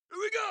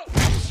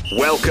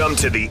Welcome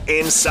to the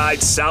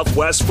Inside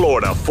Southwest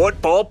Florida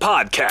Football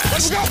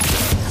Podcast.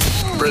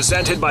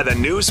 Presented by the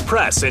News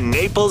Press and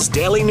Naples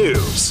Daily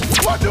News.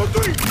 1, 2,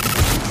 3.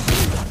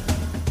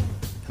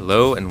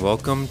 Hello and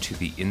welcome to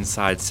the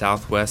Inside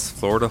Southwest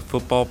Florida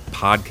Football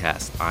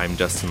Podcast. I'm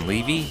Dustin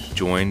Levy,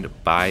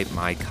 joined by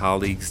my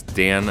colleagues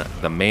Dan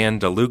the Man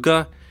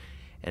DeLuca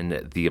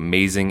and the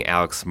amazing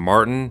Alex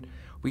Martin.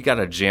 We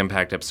got a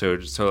jam-packed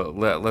episode, so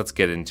let's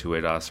get into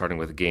it, starting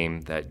with a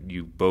game that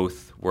you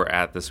both were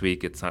at this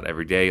week. It's not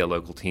every day a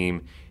local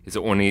team is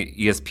on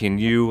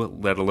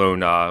ESPNU, let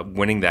alone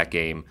winning that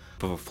game.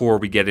 But before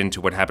we get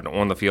into what happened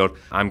on the field,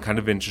 I'm kind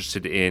of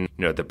interested in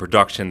the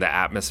production, the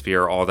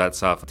atmosphere, all that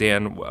stuff.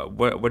 Dan,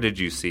 what did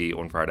you see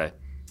on Friday?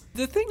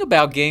 The thing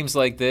about games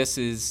like this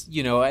is,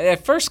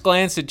 at first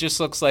glance, it just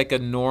looks like a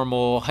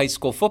normal high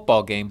school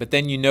football game. But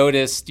then you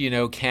notice,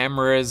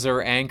 cameras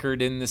are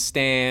anchored in the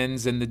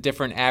stands and the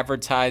different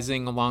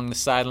advertising along the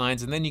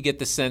sidelines. And then you get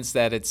the sense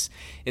that it's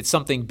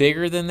something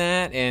bigger than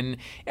that. And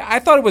I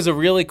thought it was a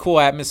really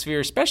cool atmosphere,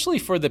 especially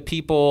for the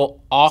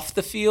people off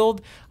the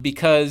field,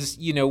 because,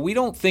 we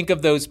don't think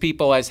of those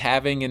people as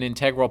having an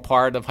integral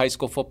part of high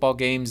school football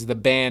games, the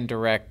band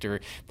director,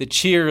 the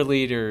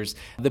cheerleaders,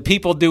 the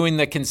people doing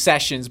the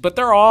concessions. But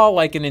they're all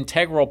like an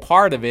integral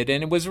part of it.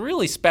 And it was a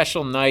really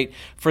special night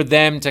for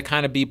them to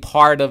kind of be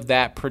part of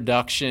that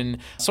production.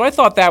 So I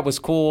thought that was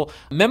cool.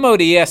 Memo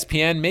to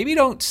ESPN, maybe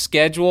don't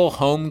schedule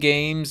home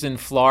games in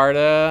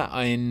Florida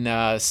in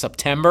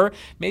September.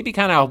 Maybe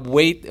kind of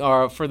wait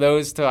for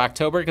those to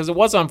October, because it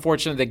was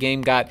unfortunate the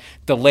game got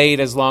delayed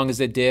as long as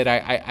it did.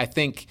 I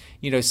think,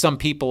 some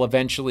people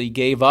eventually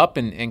gave up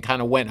and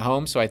kind of went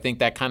home. So I think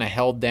that kind of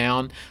held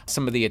down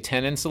some of the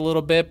attendance a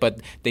little bit. But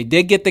they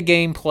did get the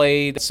game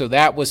played. So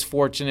that was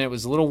fortunate.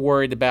 Was a little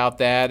worried about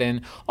that,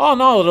 and all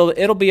in all,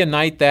 it'll be a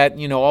night that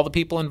all the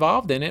people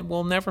involved in it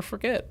will never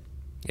forget.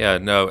 Yeah,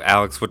 no,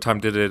 Alex, what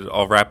time did it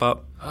all wrap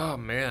up? Oh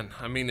man,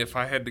 I mean, if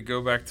I had to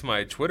go back to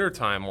my Twitter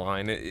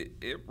timeline,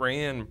 it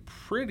ran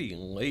pretty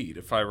late,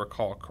 if I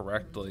recall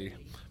correctly.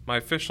 My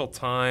official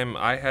time,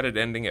 I had it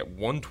ending at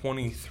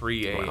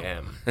 1:23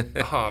 a.m.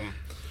 Wow.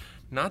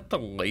 Not the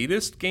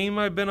latest game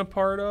I've been a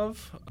part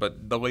of,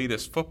 but the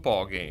latest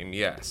football game,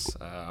 yes.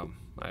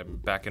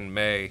 Back in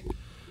May,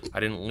 I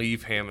didn't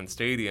leave Hammond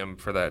Stadium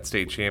for that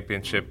state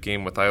championship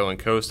game with Island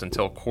Coast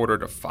until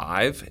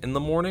 4:45 in the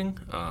morning.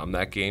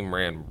 That game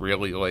ran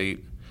really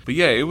late. But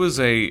yeah, it was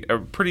a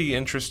pretty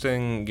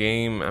interesting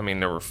game. I mean,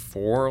 there were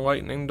 4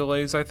 lightning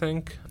delays, I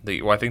think.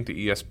 I think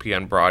the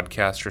ESPN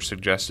broadcaster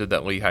suggested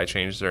that Lehigh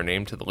change their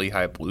name to the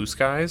Lehigh Blue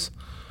Skies.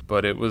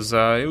 But it was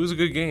a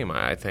good game,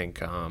 I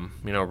think.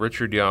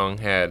 Richard Young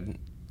had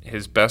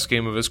his best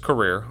game of his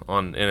career,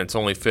 and it's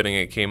only fitting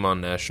it came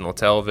on national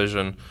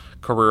television.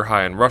 Career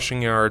high in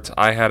rushing yards.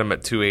 I had him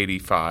at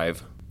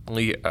 285.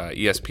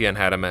 ESPN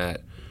had him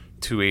at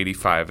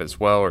 285 as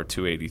well, or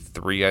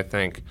 283, I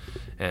think.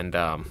 And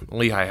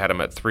Lehigh had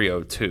him at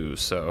 302.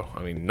 So,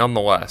 I mean,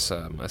 nonetheless,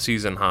 a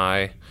season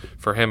high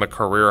for him, a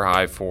career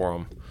high for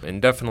him,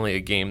 and definitely a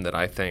game that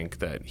I think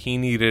that he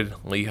needed,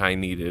 Lehigh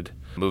needed,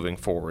 moving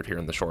forward here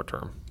in the short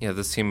term. Yeah,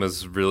 this team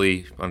was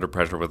really under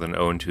pressure with an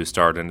 0-2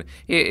 start, and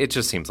it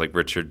just seems like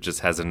Richard just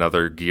has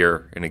another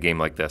gear in a game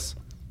like this.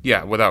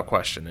 Yeah, without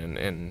question.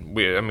 And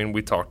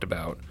we talked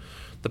about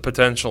the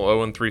potential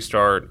 0-3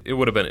 start. It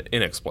would have been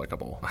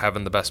inexplicable.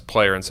 Having the best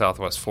player in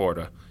Southwest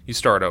Florida, you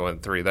start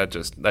 0-3.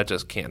 That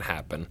just can't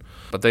happen.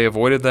 But they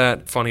avoided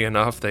that. Funny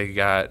enough, they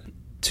got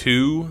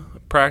 2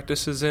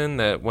 practices in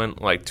that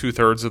went like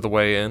 2/3 of the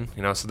way in.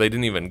 So they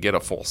didn't even get a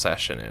full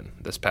session in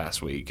this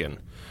past week. And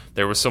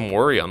there was some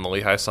worry on the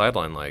Lehigh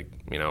sideline,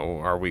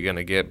 are we going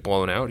to get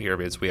blown out here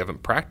because we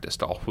haven't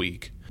practiced all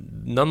week?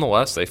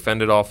 Nonetheless, they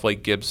fended off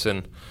Lake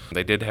Gibson.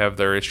 They did have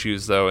their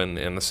issues, though,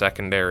 in the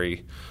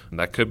secondary.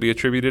 That could be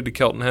attributed to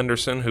Kelton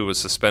Henderson, who was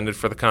suspended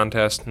for the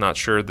contest. Not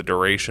sure the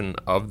duration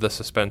of the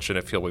suspension,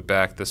 if he'll be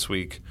back this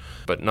week.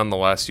 But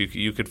nonetheless,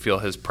 you could feel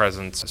his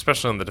presence,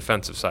 especially on the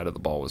defensive side of the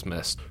ball, was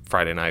missed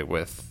Friday night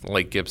with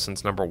Lake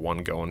Gibson's number 1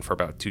 going for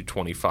about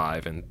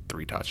 225 and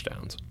 3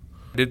 touchdowns.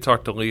 I did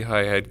talk to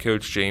Lehigh head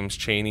coach James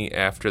Chaney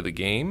after the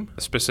game,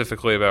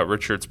 specifically about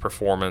Richard's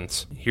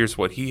performance. Here's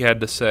what he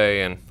had to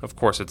say, and of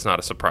course it's not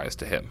a surprise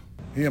to him.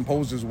 He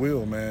imposed his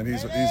will, man.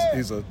 He's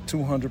a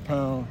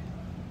 200-pound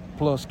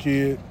plus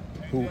kid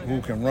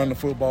who can run the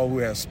football, who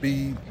has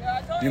speed,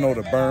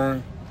 to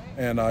burn,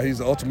 and he's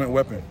the ultimate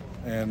weapon.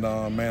 And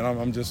man,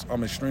 I'm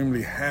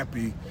extremely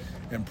happy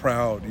and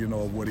proud,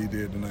 of what he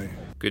did tonight.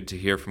 Good to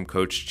hear from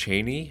Coach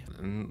Chaney.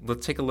 And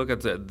let's take a look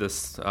at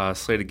this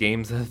slate of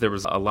games. There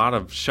was a lot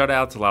of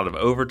shutouts, a lot of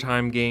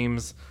overtime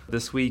games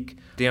this week.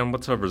 Dan,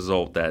 what's a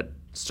result that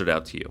stood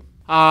out to you?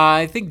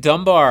 I think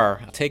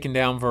Dunbar taking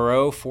down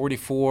Verot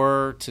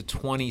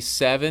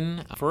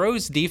 44-27.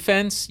 Verot's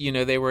defense,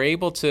 they were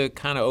able to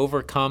kind of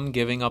overcome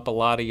giving up a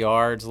lot of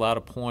yards, a lot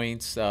of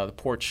points. The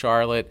Port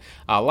Charlotte,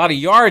 a lot of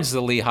yards to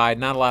Lehigh,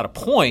 not a lot of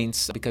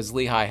points because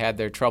Lehigh had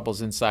their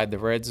troubles inside the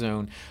red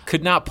zone.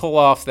 Could not pull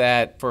off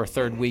that for a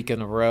third week in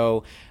a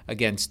row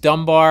against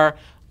Dunbar.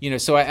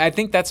 So I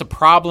think that's a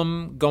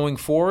problem going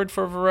forward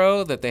for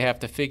Verreau that they have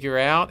to figure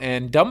out.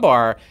 And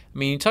Dunbar,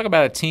 you talk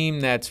about a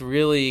team that's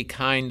really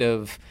kind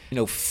of,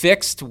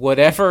 fixed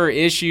whatever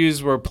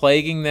issues were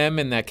plaguing them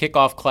in that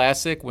kickoff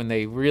classic when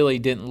they really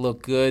didn't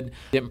look good,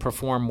 didn't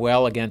perform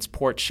well against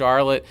Port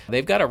Charlotte.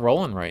 They've got it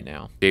rolling right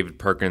now. David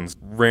Perkins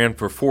ran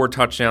for 4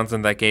 touchdowns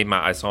in that game.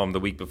 I saw him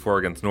the week before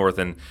against North,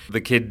 and the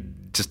kid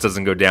just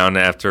doesn't go down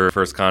after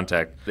first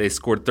contact. They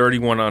scored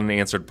 31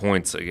 unanswered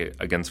points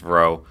against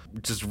Verreau.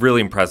 Just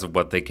really impressive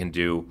what they can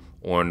do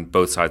on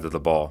both sides of the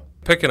ball.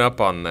 Picking up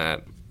on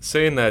that,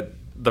 saying that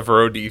the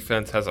Verreau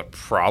defense has a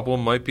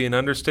problem might be an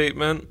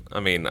understatement.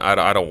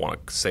 I don't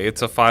want to say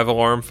it's a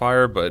 5-alarm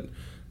fire, but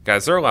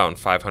guys, they're allowing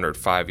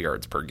 505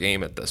 yards per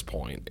game at this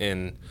point.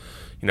 And,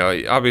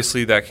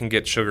 obviously that can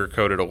get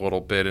sugar-coated a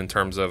little bit in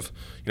terms of,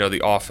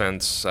 the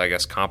offense, I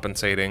guess,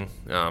 compensating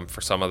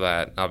for some of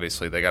that.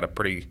 Obviously, they got a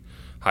pretty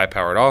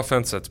high-powered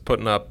offense that's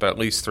putting up at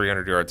least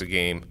 300 yards a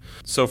game.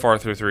 So far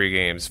through 3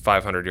 games,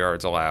 500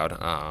 yards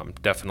allowed.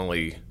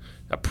 Definitely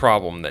a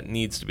problem that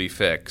needs to be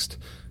fixed.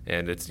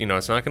 And it's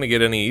not going to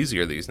get any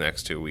easier these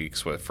next 2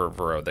 weeks for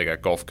Verreau. They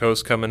got Gulf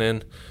Coast coming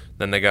in,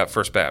 then they got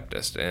First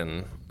Baptist.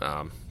 And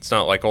it's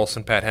not like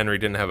Olson Pat Henry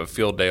didn't have a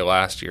field day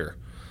last year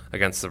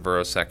against the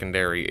Verreau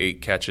secondary. 8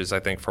 catches,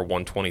 I think, for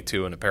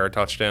 122 and a pair of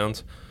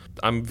touchdowns.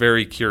 I'm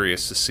very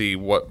curious to see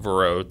what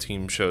Verreau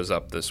team shows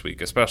up this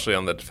week, especially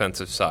on the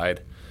defensive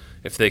side,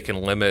 if they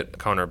can limit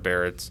Connor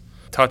Barrett's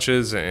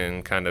touches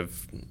and kind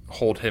of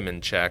hold him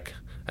in check.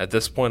 At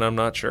this point, I'm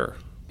not sure.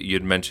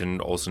 You'd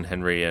mentioned Olson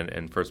Henry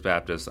and First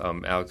Baptist.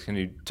 Alex, can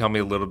you tell me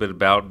a little bit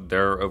about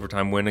their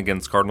overtime win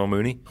against Cardinal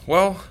Mooney?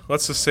 Well,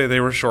 let's just say they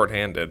were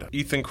shorthanded.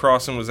 Ethan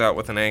Crossan was out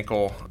with an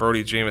ankle.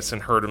 Brody Jameson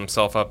hurt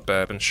himself up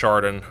in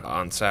Chardon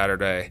on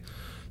Saturday.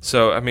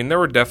 So, there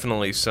were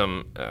definitely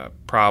some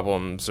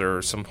problems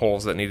or some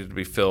holes that needed to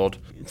be filled.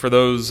 For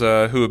those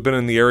who have been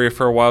in the area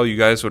for a while, you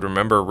guys would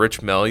remember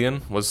Rich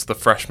Mellion was the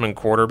freshman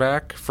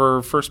quarterback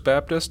for First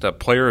Baptist, a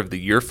Player of the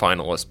Year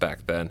finalist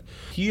back then.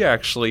 He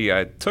actually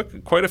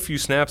took quite a few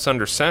snaps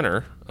under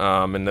center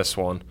in this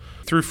one.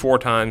 Threw 4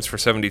 times for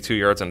 72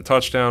 yards and a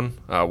touchdown.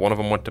 One of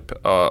them went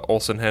to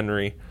Olson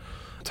Henry.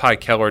 Ty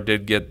Keller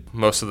did get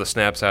most of the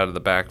snaps out of the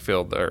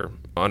backfield there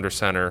under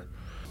center.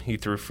 He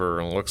threw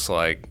for, looks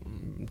like,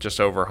 just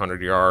over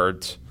 100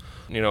 yards.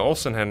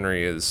 Olson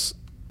Henry has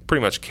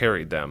pretty much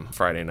carried them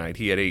Friday night.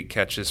 He had 8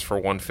 catches for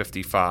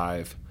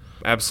 155.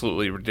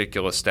 Absolutely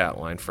ridiculous stat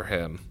line for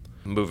him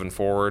moving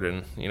forward.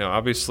 And,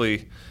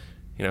 obviously,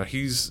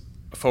 he's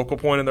a focal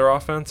point in their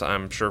offense.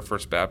 I'm sure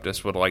First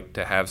Baptist would like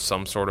to have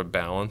some sort of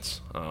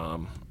balance,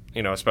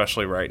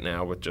 especially right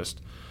now with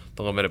just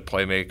the limited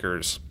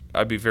playmakers.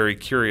 I'd be very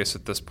curious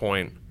at this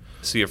point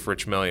to see if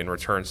Rich Mellion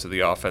returns to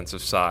the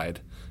offensive side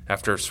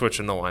after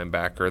switching the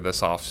linebacker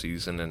this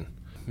offseason and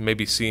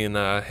maybe seeing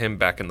him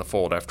back in the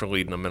fold after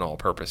leading them in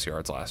all-purpose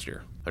yards last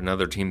year.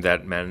 Another team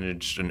that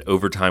managed an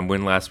overtime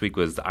win last week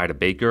was Ida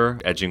Baker,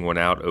 edging one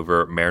out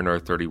over Mariner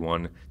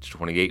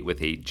 31-28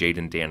 with a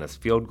Jaden Danis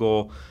field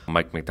goal.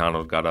 Mike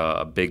McDonald got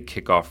a big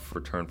kickoff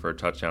return for a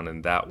touchdown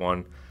in that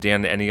one.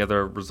 Dan, any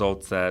other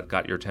results that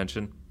got your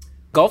attention?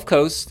 Gulf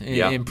Coast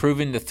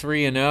improving to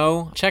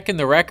 3-0. Checking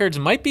the records,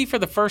 might be for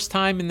the first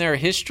time in their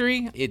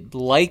history. It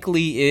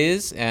likely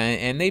is,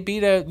 and they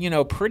beat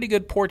a pretty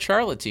good Port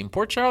Charlotte team.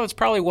 Port Charlotte's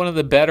probably one of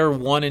the better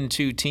 1 and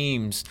 2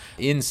 teams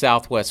in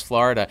Southwest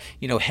Florida.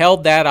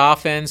 Held that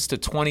offense to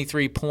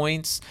 23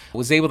 points.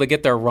 Was able to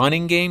get their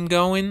running game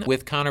going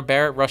with Connor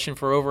Barrett rushing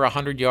for over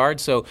 100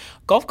 yards. So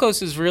Gulf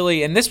Coast is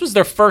really, and this was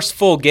their first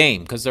full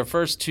game because their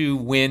first 2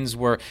 wins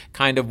were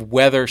kind of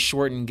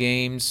weather-shortened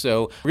games.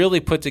 So really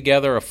put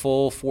together a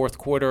full fourth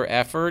quarter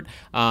effort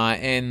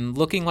and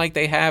looking like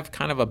they have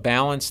kind of a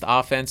balanced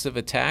offensive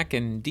attack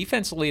and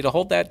defensively to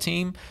hold that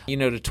team,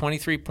 to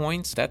 23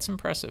 points. That's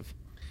impressive.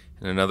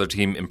 And another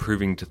team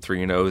improving to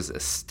 3-0 is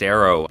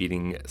Estero,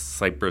 beating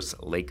Cypress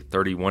Lake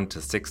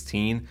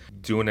 31-16,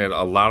 doing it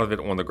a lot of it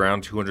on the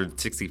ground,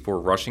 264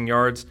 rushing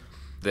yards.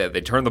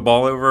 They turned the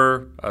ball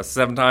over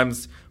 7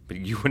 times, but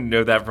you wouldn't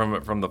know that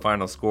from the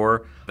final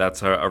score.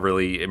 That's a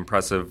really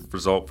impressive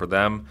result for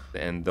them,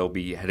 and they'll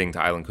be heading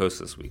to Island Coast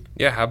this week.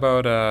 Yeah, how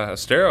about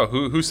Estero?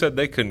 Who said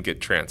they couldn't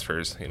get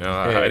transfers?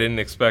 I didn't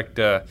expect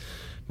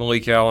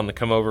Malik Allen to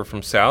come over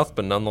from South,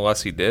 but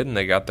nonetheless he did, and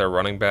they got their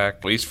running back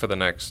at least for the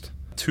next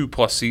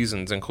 2+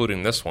 seasons,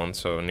 including this one,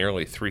 so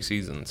nearly 3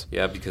 seasons.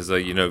 Yeah, because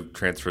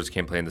transfers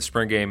can't play in the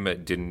spring game.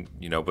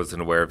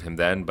 Wasn't aware of him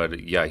then,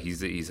 but yeah,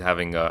 he's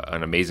having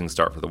an amazing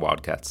start for the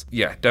Wildcats.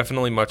 Yeah,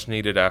 definitely much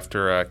needed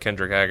after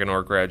Kendrick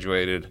Aganor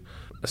graduated.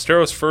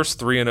 Estero's first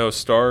 3-0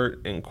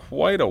 start in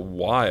quite a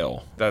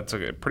while. That's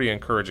a pretty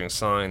encouraging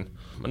sign.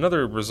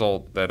 Another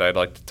result that I'd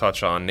like to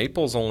touch on,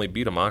 Naples only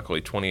beat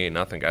Immokalee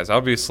 28-0, guys.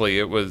 Obviously,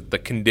 it was the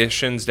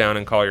conditions down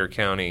in Collier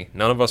County.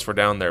 None of us were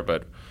down there,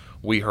 but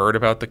we heard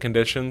about the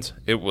conditions.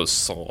 It was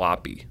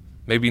sloppy.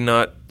 Maybe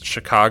not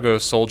Chicago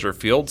Soldier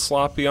Field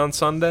sloppy on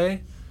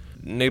Sunday.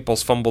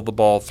 Naples fumbled the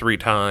ball 3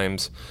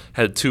 times,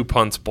 had 2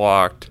 punts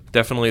blocked.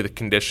 Definitely the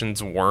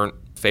conditions weren't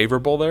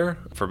favorable there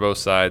for both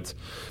sides.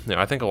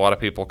 I think a lot of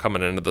people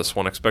coming into this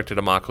one expected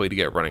Immokalee to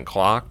get running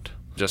clocked,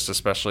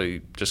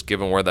 especially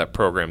given where that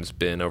program's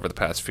been over the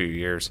past few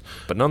years.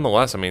 But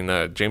nonetheless,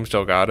 James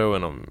Delgado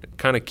and I'm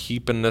kind of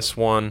keeping this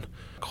one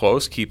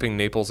close, keeping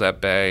Naples at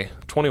bay.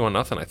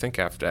 21-0, I think,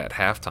 at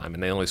halftime,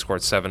 and they only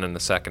scored 7 in the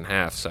second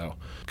half. So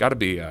got to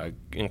be an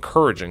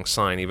encouraging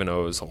sign, even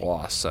though it was a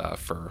loss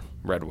for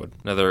Redwood.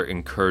 Another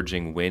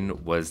encouraging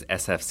win was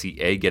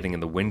SFCA getting in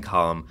the win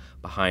column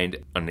behind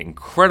an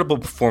incredible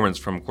performance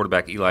from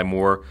quarterback Eli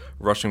Moore,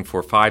 rushing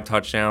for 5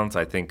 touchdowns,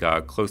 I think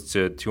close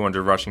to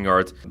 200 rushing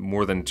yards,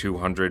 more than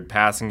 200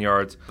 passing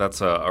yards.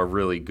 That's a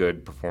really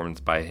good performance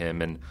by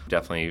him, and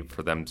definitely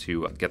for them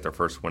to get their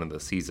first win of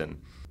the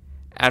season.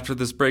 After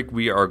this break,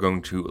 we are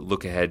going to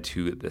look ahead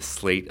to the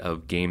slate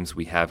of games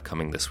we have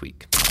coming this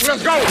week.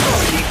 Let's go!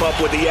 Keep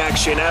up with the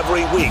action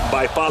every week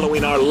by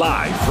following our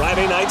live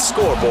Friday night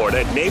scoreboard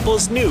at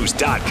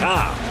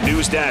naplesnews.com,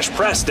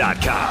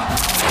 news-press.com,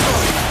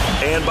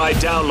 and by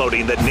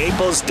downloading the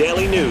Naples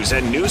Daily News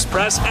and News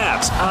Press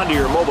apps onto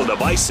your mobile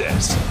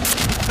devices.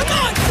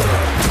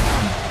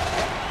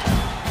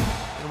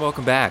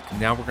 Welcome back.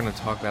 Now we're going to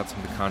talk about some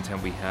of the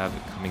content we have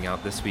coming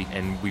out this week,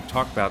 and we've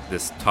talked about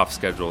this tough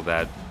schedule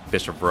that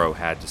Bishop Verot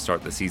had to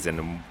start the season,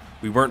 and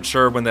we weren't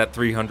sure when that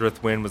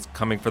 300th win was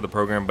coming for the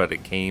program, but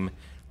it came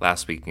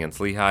last week against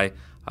Lehigh.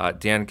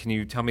 Dan, can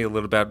you tell me a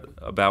little bit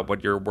about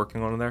what you're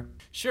working on there?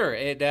 Sure.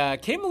 It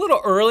came a little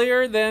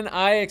earlier than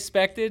I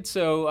expected,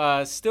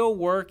 so still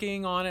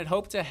working on it.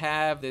 Hope to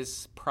have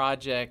this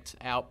project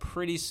out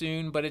pretty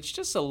soon, but it's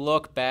just a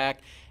look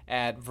back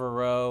at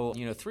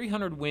Verot.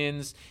 300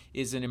 wins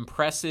is an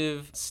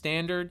impressive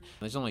standard.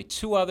 There's only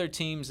 2 other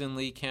teams in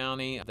Lee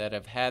County that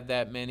have had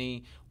that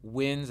many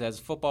wins as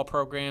football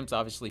programs.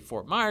 Obviously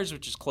Fort Myers,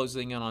 which is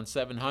closing in on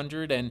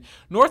 700, and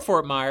North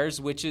Fort Myers,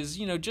 which is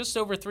just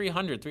over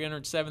 300,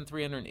 307,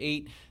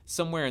 308,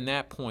 somewhere in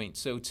that point.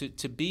 So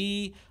to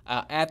be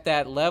at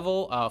that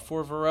level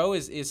for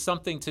Verot is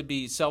something to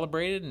be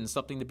celebrated and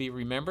something to be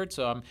remembered.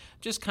 So I'm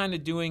just kind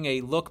of doing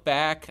a look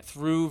back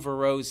through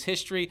Verot's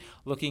history,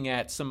 looking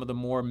at some of the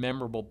more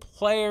memorable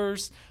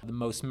players, the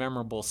most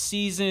memorable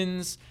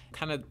seasons,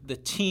 kind of the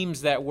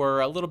teams that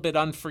were a little bit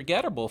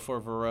unforgettable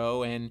for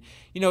Verot. And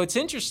it's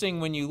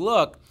interesting when you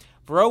look.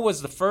 Verot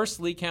was the first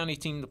Lee County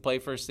team to play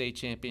for a state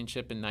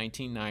championship in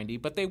 1990,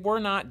 but they were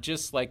not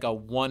just like a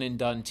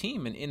one-and-done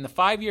team. And in the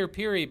 5-year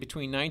period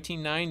between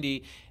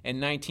 1990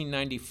 and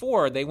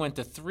 1994, they went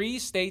to 3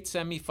 state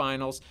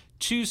semifinals,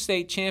 2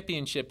 state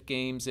championship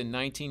games in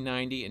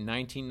 1990 and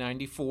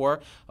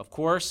 1994. Of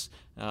course,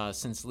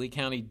 since Lee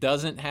County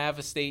doesn't have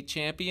a state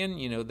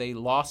champion, they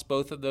lost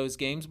both of those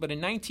games. But in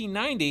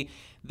 1990,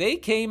 they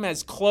came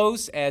as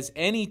close as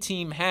any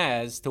team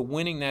has to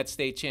winning that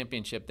state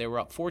championship. They were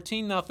up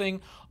 14-0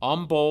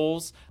 on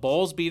Bowles.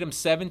 Bowles beat them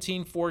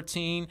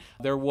 17-14.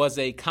 There was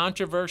a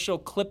controversial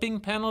clipping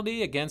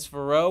penalty against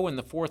Verot in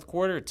the fourth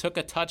quarter. It took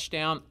a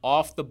touchdown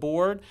off the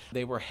board.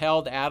 They were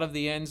held out of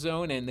the end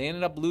zone, and they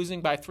ended up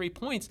losing by 3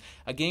 points,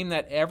 a game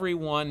that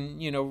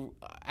everyone,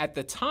 at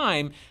the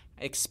time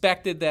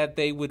expected that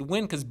they would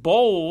win, because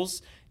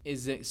Bowles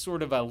is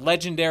sort of a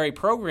legendary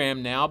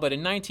program now, but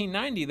in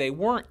 1990 they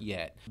weren't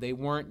yet. They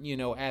weren't,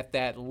 at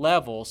that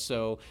level.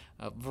 So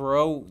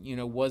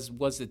Verot,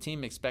 was the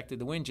team expected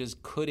to win,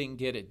 just couldn't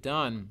get it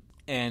done.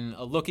 And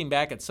looking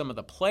back at some of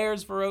the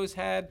players Verot's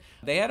had,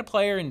 they had a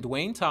player in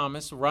Dwayne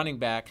Thomas, running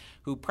back,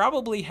 who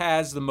probably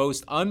has the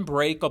most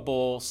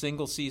unbreakable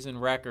single-season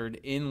record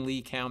in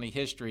Lee County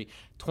history.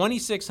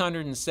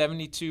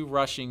 2,672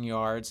 rushing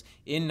yards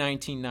in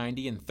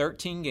 1990 in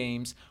 13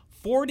 games,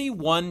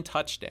 41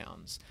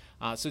 touchdowns.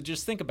 So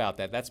just think about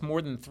that. That's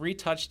more than 3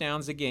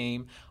 touchdowns a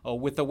game.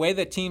 With the way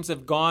that teams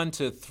have gone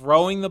to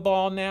throwing the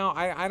ball now,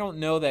 I don't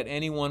know that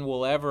anyone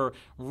will ever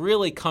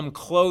really come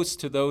close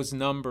to those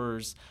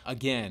numbers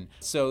again.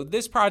 So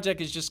this project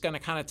is just going to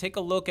kind of take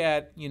a look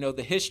at,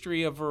 the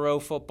history of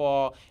Verot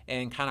football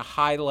and kind of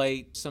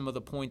highlight some of the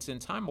points in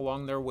time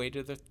along their way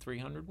to the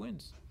 300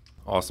 wins.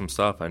 Awesome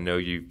stuff. I know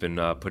you've been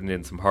putting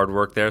in some hard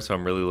work there, so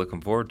I'm really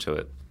looking forward to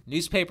it.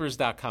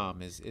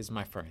 Newspapers.com is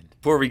my friend.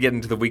 Before we get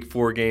into the Week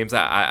 4 games,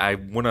 I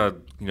want to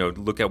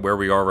look at where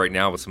we are right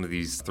now with some of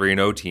these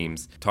 3-0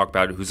 teams. Talk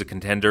about who's a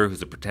contender,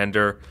 who's a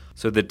pretender.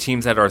 So the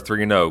teams that are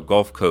 3-0,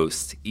 Gulf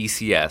Coast,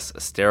 ECS,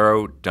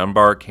 Estero,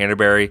 Dunbar,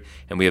 Canterbury,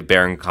 and we have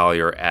Barron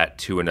Collier at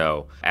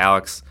 2-0.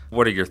 Alex,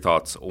 what are your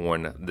thoughts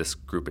on this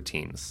group of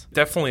teams?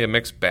 Definitely a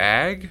mixed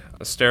bag.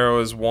 Estero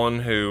is one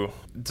who,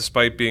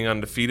 despite being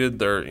undefeated,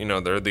 they're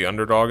the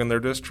underdog in their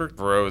district.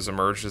 Verot has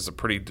emerged as a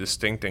pretty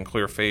distinct and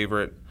clear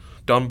favorite.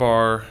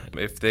 Dunbar,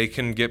 if they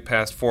can get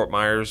past Fort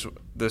Myers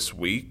this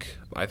week,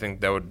 I think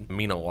that would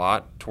mean a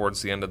lot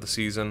towards the end of the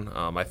season.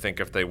 I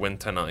think if they win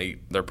tonight,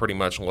 they're pretty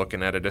much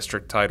looking at a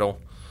district title.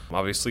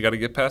 Obviously got to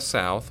get past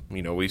South.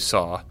 We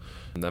saw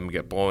them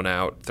get blown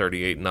out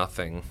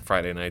 38-0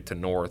 Friday night to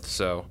North.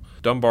 So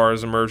Dunbar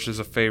has emerged as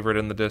a favorite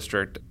in the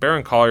district.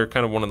 Barron Collier,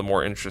 kind of one of the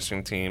more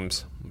interesting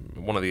teams,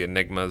 one of the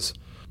enigmas.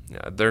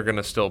 they're going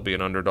to still be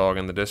an underdog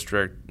in the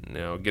district.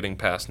 Getting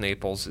past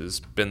Naples has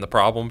been the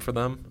problem for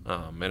them,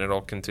 and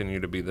it'll continue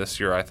to be this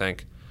year, I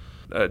think.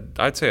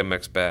 I'd say a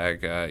mixed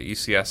bag.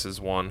 ECS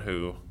is one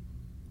who,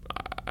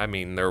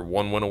 they're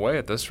one win away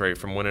at this rate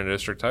from winning a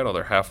district title.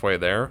 They're halfway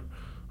there.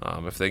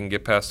 If they can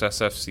get past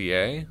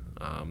SFCA,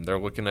 they're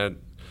looking at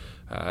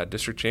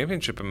district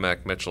championship in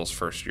Mac Mitchell's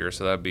first year,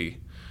 so that'd be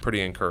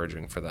pretty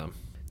encouraging for them.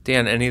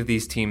 Dan, any of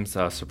these teams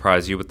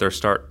surprise you with their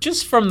start?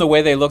 Just from the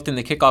way they looked in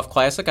the Kickoff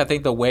Classic, I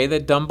think the way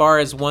that Dunbar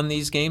has won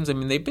these games,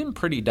 they've been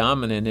pretty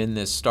dominant in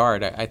this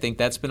start. I think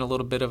that's been a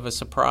little bit of a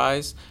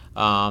surprise,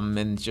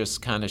 and just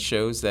kind of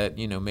shows that,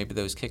 maybe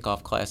those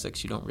Kickoff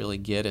Classics, you don't really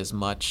get as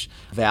much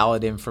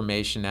valid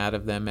information out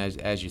of them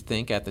as you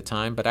think at the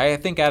time. But I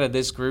think out of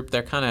this group,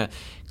 they're kind of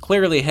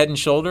clearly head and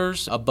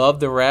shoulders above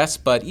the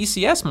rest, but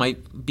ECS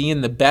might be in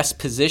the best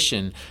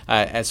position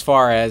as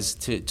far as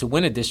to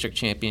win a district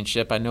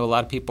championship. I know a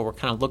lot of people were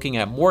kind of looking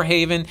at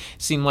Moorhaven,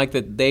 seemed like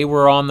that they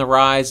were on the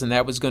rise and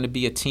that was going to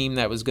be a team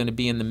that was going to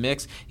be in the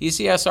mix.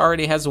 ECS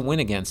already has a win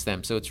against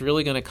them, so it's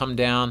really going to come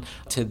down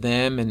to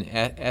them and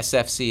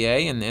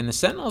SFCA, and the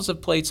Sentinels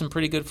have played some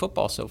pretty good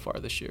football so far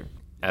this year.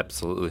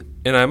 Absolutely.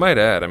 And I might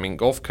add,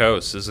 Gulf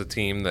Coast is a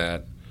team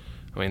that,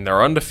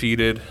 they're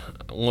undefeated.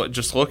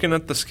 Just looking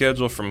at the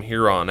schedule from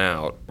here on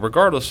out,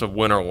 regardless of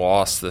win or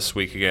loss this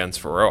week against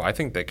Faroe, I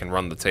think they can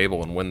run the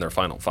table and win their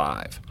final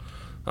 5.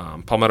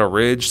 Palmetto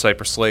Ridge,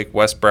 Cypress Lake,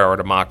 West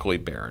Broward,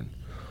 Immokalee, Barron.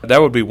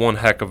 That would be one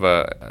heck of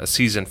a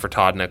season for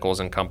Todd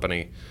Nichols and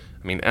company.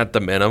 At the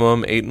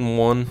minimum,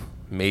 8-1,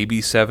 maybe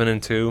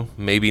 7-2,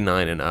 maybe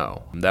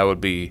 9-0. That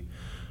would be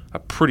a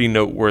pretty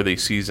noteworthy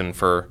season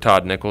for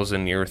Todd Nichols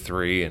in year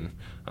 3, and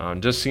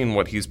just seeing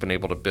what he's been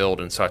able to build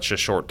in such a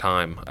short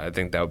time, I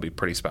think that would be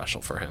pretty special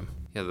for him.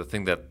 Yeah, the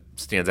thing that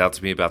stands out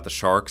to me about the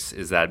Sharks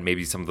is that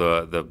maybe some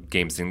of the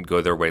games didn't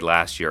go their way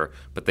last year,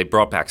 but they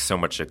brought back so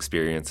much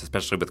experience,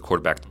 especially with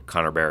quarterback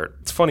Connor Barrett.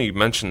 It's funny you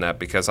mentioned that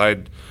because I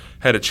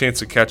had a chance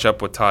to catch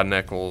up with Todd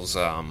Nichols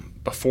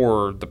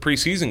before the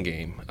preseason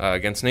game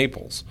against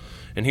Naples,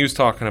 and he was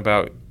talking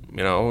about,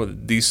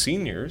 these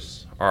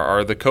seniors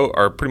are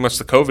pretty much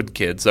the COVID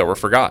kids that were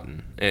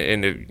forgotten.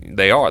 And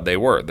they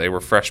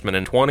were freshmen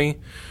in 20.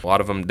 A lot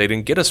of them, they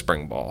didn't get a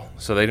spring ball,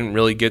 so they didn't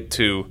really get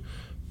to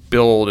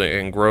build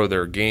and grow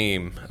their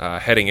game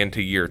heading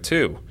into year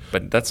 2.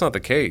 But that's not the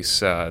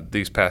case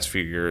these past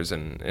few years,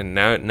 and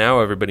now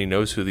everybody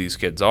knows who these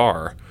kids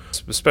are,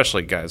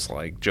 especially guys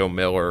like Joe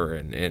Miller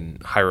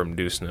and Hiram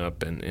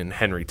Dusnup and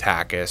Henry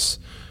Takis,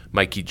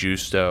 Mikey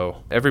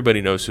Justo.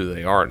 Everybody knows who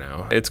they are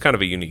now. It's kind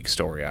of a unique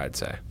story, I'd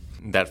say.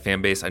 That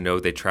fan base, I know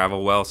they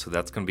travel well, so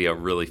that's going to be a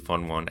really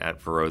fun one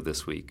at Faroe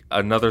this week.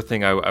 Another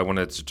thing I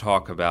wanted to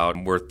talk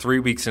about, we're 3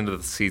 weeks into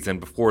the season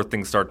before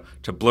things start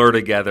to blur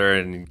together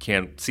and you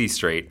can't see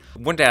straight.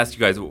 I wanted to ask you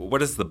guys,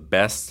 what is the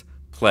best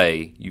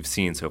play you've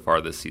seen so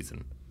far this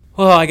season?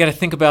 Well, I got to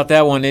think about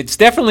that one. It's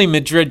definitely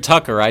Madrid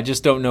Tucker. I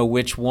just don't know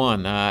which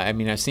one.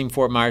 I've seen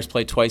Fort Myers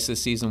play twice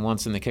this season,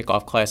 once in the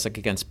Kickoff Classic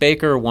against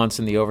Baker, once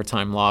in the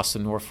overtime loss to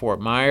North Fort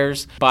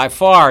Myers. By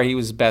far, he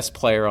was the best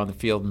player on the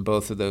field in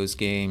both of those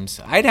games.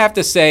 I'd have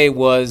to say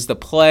was the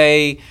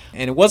play,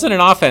 and it wasn't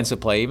an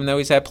offensive play, even though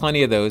he's had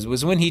plenty of those,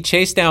 was when he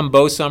chased down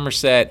Bo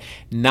Somerset,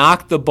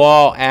 knocked the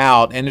ball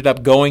out, ended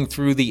up going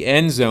through the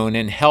end zone,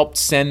 and helped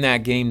send that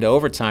game to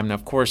overtime. Now,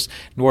 of course,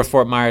 North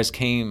Fort Myers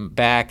came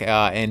back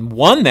and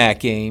won that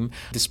game,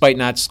 despite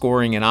not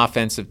scoring an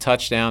offensive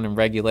touchdown in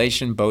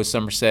regulation. Bo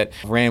Somerset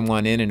ran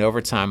one in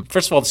overtime.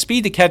 First of all, the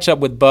speed to catch up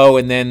with Bo,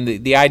 and then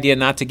the idea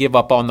not to give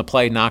up on the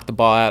play, knock the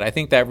ball out. I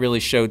think that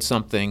really showed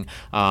something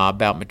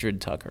about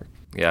Madrid Tucker.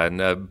 Yeah,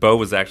 and Bo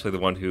was actually the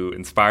one who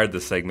inspired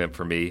this segment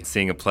for me,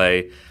 seeing a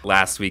play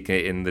last week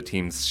in the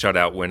team's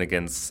shutout win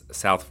against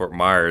South Fort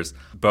Myers.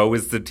 Bo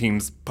is the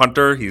team's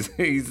punter.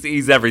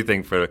 He's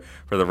everything for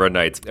the Red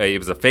Knights. It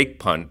was a fake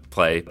punt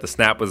play. The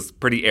snap was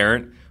pretty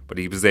errant, but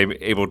he was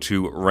able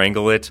to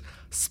wrangle it,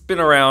 spin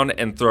around,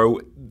 and throw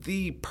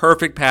the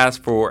perfect pass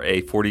for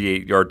a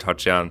 48-yard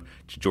touchdown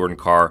to Jordan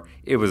Carr.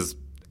 It was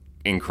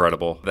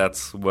incredible.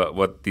 That's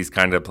what these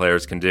kind of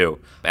players can do.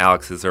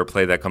 Alex, is there a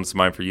play that comes to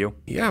mind for you?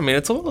 Yeah,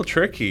 it's a little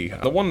tricky.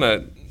 The one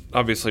that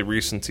obviously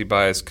recency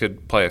bias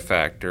could play a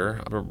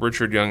factor.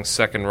 Richard Young's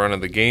second run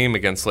of the game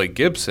against Lake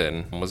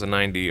Gibson was a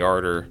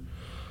 90-yarder.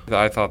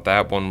 I thought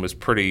that one was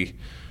pretty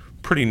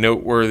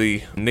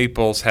noteworthy.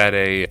 Naples had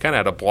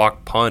a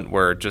block punt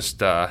where it just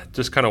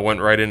kind of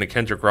went right into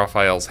Kendrick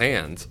Raphael's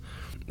hands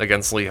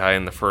against Lehigh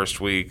in the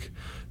first week.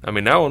 That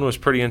one was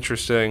pretty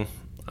interesting.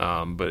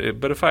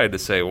 But if I had to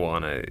say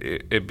one,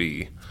 it'd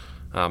be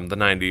the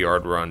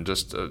 90-yard run.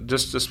 Just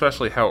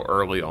especially how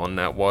early on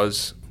that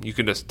was. You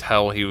could just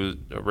tell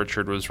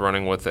Richard was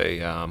running with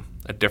a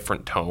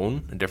different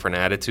tone, a different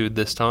attitude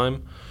this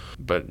time.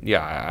 But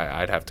yeah,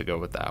 I'd have to go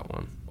with that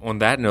one. On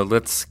that note,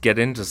 let's get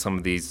into some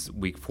of these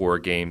Week 4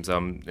 games.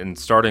 And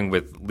starting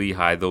with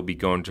Lehigh, they'll be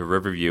going to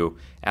Riverview.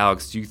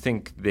 Alex, do you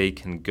think they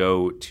can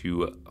go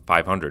to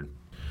 500?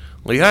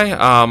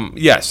 Lehigh?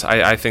 Yes,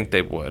 I think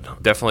they would.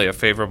 Definitely a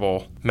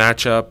favorable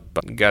matchup.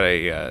 But got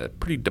a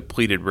pretty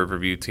depleted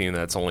Riverview team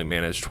that's only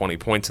managed 20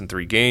 points in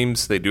 3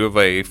 games. They do have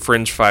a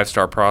fringe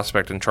 5-star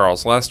prospect in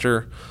Charles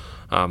Lester,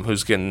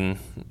 who's getting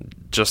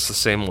just the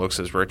same looks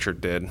as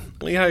Richard did.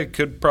 Lehigh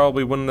could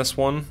probably win this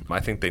one. I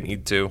think they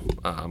need to.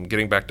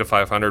 Getting back to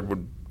 500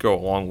 would go a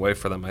long way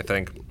for them, I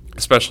think,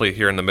 especially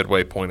here in the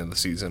midway point of the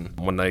season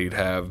when they'd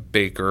have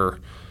Baker,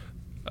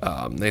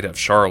 they'd have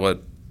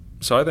Charlotte.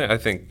 So I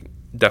think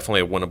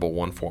definitely a winnable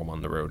one for them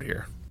on the road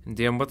here. And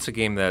Dan, what's a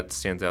game that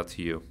stands out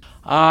to you?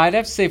 I'd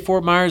have to say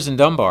Fort Myers and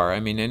Dunbar. I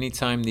mean,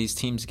 anytime these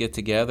teams get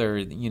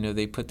together,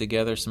 they put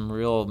together some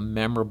real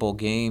memorable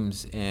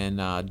games. And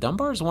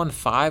Dunbar's won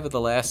 5 of the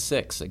last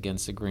 6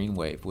 against the Green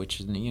Wave,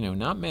 which,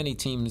 not many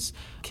teams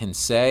can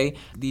say.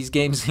 These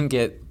games can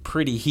get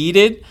pretty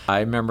heated. I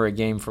remember a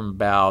game from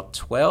about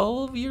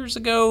 12 years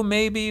ago,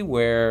 maybe,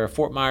 where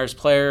Fort Myers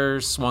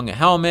players swung a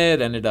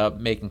helmet, ended up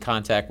making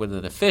contact with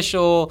an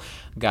official,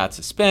 got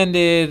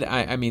suspended.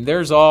 I mean,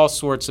 there's all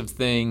sorts of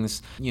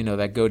things,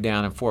 that go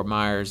down in Fort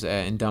Myers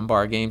and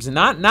Dunbar games, and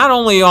not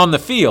only on the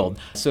field.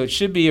 So it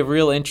should be a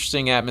real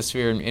interesting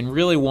atmosphere, and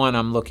really one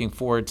I'm looking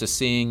forward to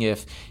seeing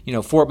if,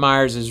 Fort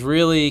Myers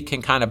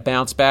can kind of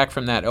bounce back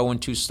from that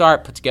 0-2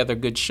 start, put together a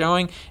good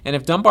showing, and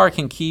if Dunbar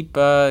can keep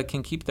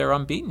their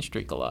unbeaten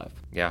streak alive.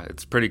 Yeah,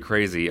 it's pretty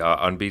crazy.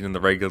 Unbeaten in the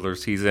regular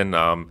season.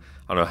 I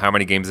don't know how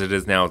many games it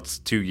is now. It's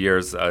 2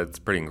 years. It's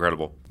pretty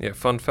incredible. Yeah,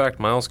 fun fact,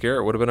 Miles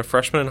Garrett would have been a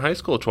freshman in high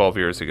school 12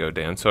 years ago,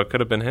 Dan, so it could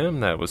have been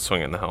him that was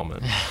swinging the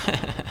helmet.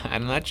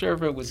 I'm not sure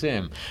if it was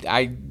him.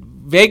 I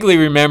vaguely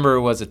remember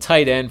it was a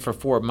tight end for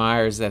Fort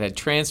Myers that had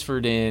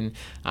transferred in.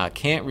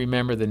 Can't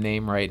remember the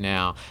name right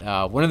now.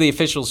 One of the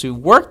officials who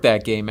worked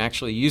that game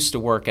actually used to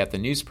work at the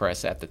News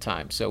Press at the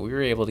time, so we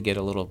were able to get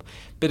a little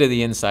bit of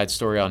the inside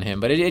story on him.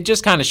 But it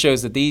just kind of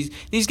shows that these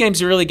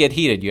games really get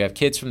heated. You have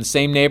kids from the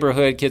same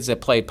neighborhood, kids that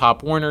played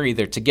Pop Warner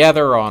either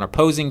together or on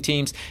opposing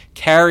teams,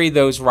 carry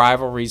those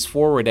rivalries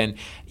forward, and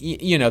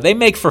they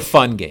make for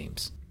fun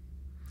games.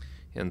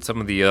 And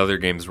some of the other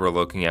games we're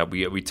looking at,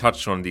 we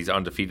touched on these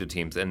undefeated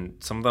teams, and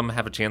some of them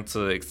have a chance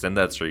to extend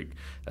that streak.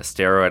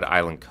 Estero at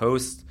Island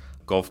Coast,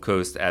 Gulf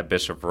Coast at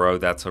Bishop Verot.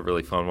 That's a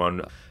really fun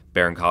one.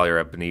 Barron Collier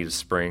at Bonita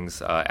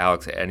Springs.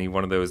 Alex, any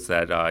one of those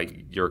that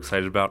you're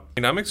excited about?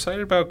 I'm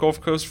excited about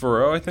Gulf Coast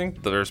Verot. I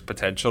think there's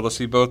potential to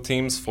see both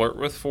teams flirt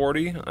with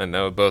 40. I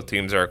know both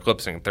teams are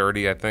eclipsing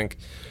 30, I think.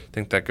 I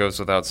think that goes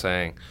without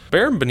saying.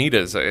 Barron Bonita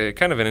is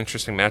kind of an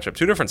interesting matchup.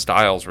 2 different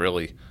styles,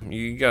 really.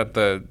 You got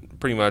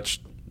pretty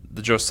much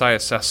the Josiah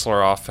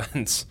Sessler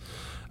offense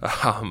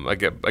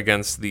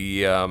against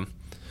the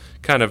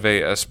kind of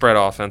a spread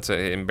offense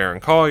in Barron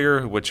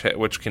Collier,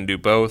 which can do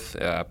both,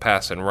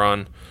 pass and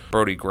run.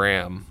 Brody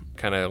Graham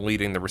kind of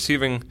leading the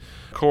receiving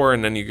core,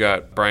 and then you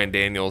got Brian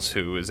Daniels,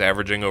 who is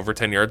averaging over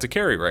 10 yards a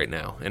carry right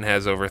now and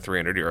has over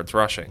 300 yards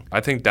rushing.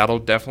 I think that'll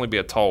definitely be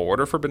a tall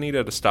order for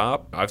Bonita to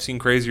stop. I've seen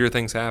crazier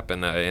things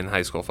happen in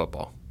high school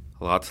football.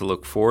 A lot to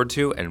look forward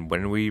to, and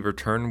when we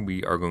return,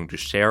 we are going to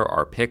share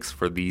our picks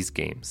for these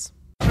games.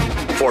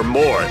 For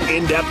more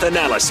in-depth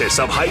analysis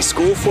of high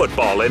school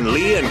football in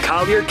Lee and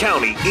Collier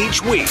County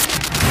each week,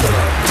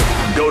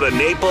 go to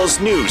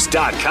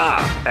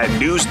NaplesNews.com and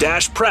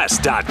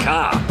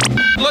news-press.com.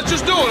 Let's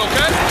just do it,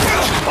 okay?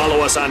 Follow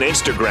us on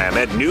Instagram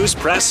at News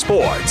Press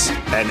Sports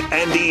and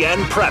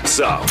NDN Prep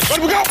Zone.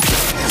 Let we go!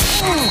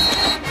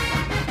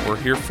 We're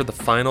here for the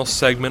final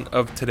segment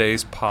of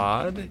today's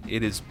pod.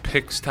 It is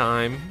picks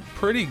time.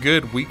 Pretty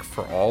good week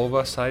for all of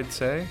us, I'd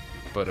say.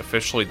 But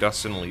officially,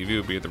 Dustin Levy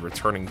will be the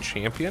returning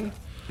champion.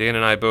 Dan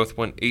and I both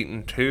went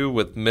 8-2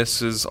 with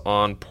misses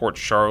on Port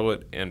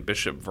Charlotte and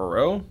Bishop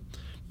Verot.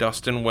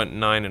 Dustin went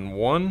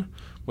 9-1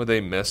 with a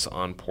miss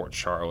on Port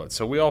Charlotte.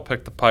 So we all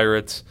picked the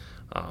Pirates.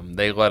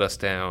 They let us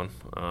down.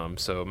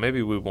 So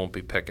maybe we won't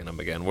be picking them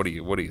again. What do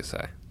you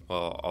say?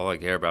 Well, all I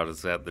care about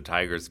is that the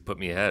Tigers put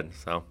me ahead.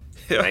 So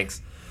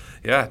thanks.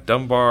 Yeah,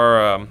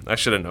 Dunbar, I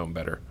should have known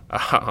better.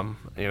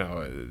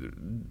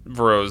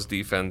 Verot's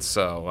defense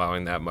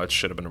allowing that much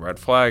should have been a red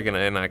flag,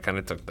 and I kind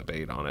of took the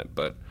bait on it.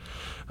 But,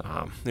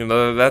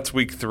 that's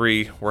week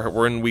 3.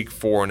 We're in week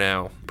 4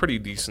 now. Pretty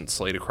decent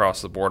slate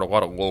across the board. A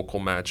lot of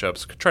local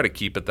matchups. Could try to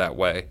keep it that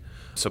way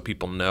so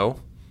people know.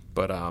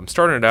 But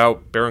starting it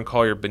out, Barron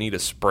Collier, Bonita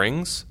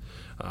Springs.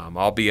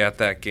 I'll be at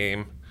that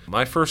game.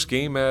 My first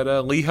game at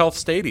Lee Health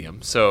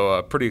Stadium,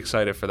 so pretty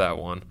excited for that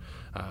one.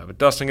 But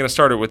Dustin, going to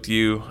start it with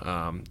you.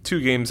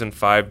 2 games in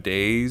 5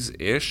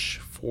 days-ish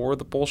for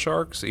the Bull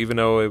Sharks, even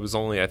though it was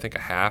only, I think, a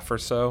half or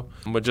so.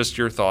 But just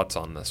your thoughts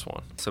on this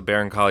one. So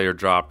Barron Collier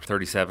dropped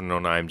 37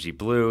 on IMG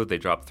Blue. They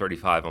dropped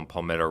 35 on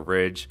Palmetto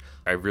Ridge.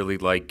 I really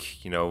like,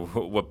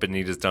 what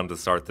Bonita's done to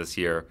start this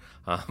year.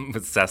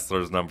 But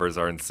Sessler's numbers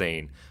are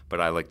insane. But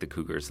I like the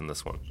Cougars in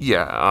this one.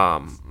 Yeah,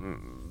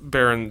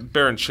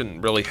 Barron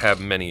shouldn't really have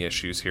many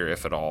issues here,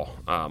 if at all,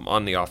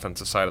 on the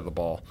offensive side of the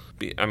ball.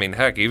 I mean,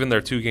 heck, even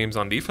their 2 games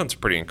on defense are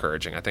pretty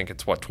encouraging. I think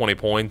it's, 20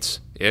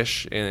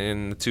 points-ish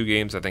in the 2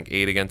 games. I think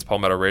 8 against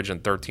Palmetto Ridge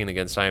and 13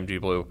 against IMG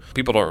Blue.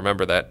 People don't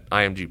remember that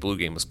IMG Blue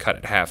game was cut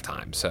at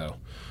halftime, so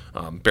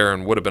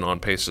Barron would have been on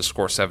pace to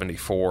score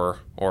 74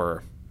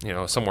 or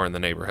somewhere in the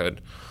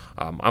neighborhood.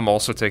 I'm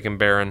also taking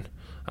Barron.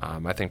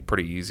 I think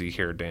pretty easy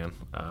here, Dan.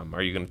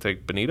 Are you going to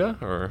take Bonita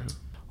or?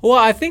 Well,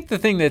 I think the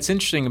thing that's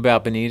interesting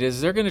about Bonita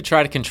is they're going to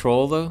try to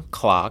control the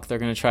clock. They're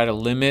going to try to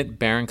limit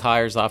Barron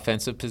Collier's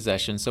offensive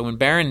possession. So when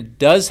Barron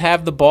does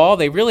have the ball,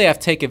 they really have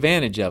to take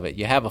advantage of it.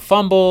 You have a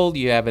fumble,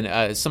 you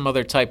have some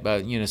other type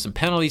of, some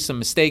penalties, some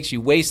mistakes,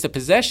 you waste a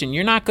possession.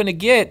 You're not going to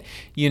get,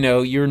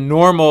 your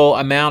normal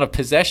amount of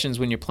possessions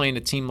when you're playing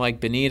a team like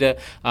Bonita.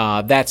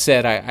 That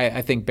said,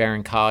 I think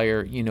Barron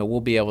Collier,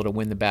 will be able to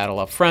win the battle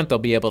up front. They'll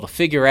be able to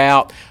figure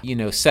out,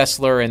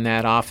 Sessler in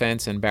that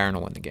offense, and Barron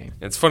will win the game.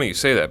 It's funny you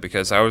say that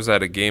because I was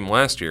at a game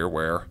last year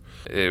where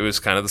it was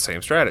kind of the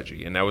same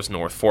strategy, and that was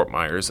North Fort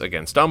Myers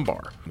against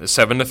Dunbar. The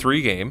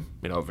 7-3 game,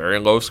 very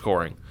low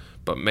scoring,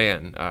 but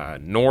man,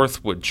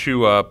 North would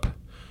chew up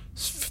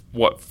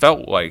what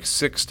felt like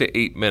 6 to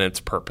 8 minutes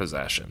per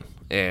possession.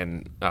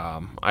 And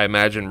I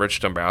imagine Rich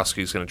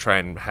Dombrowski is going to try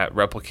and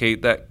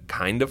replicate that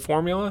kind of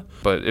formula.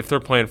 But if they're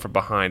playing from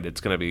behind, it's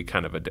going to be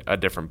kind of a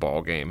different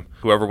ball game.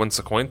 Whoever wins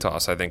the coin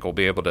toss, I think, will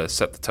be able to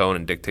set the tone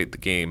and dictate the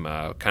game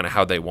kind of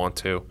how they want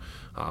to.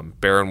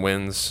 Barron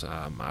wins.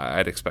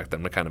 I'd expect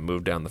them to kind of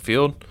move down the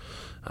field.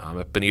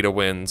 If Bonita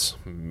wins,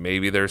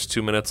 maybe there's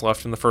 2 minutes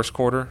left in the first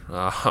quarter,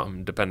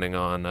 depending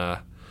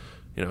on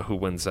who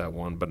wins that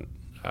one.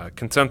 But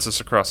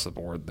consensus across the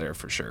board there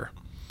for sure.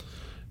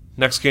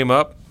 Next game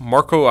up,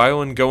 Marco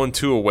Island going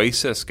to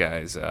Oasis,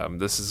 guys.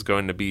 This is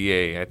going to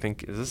be I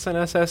think, is this an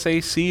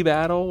SSAC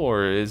battle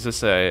or is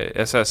this a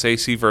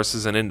SSAC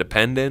versus an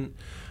independent?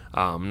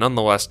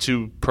 Nonetheless,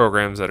 two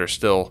programs that are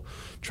still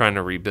trying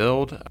to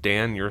rebuild.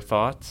 Dan, your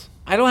thoughts?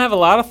 I don't have a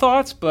lot of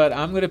thoughts, but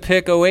I'm going to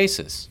pick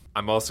Oasis.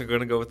 I'm also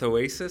going to go with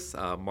Oasis.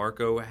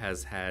 Marco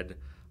has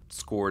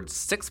scored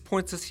 6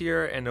 points this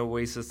year, and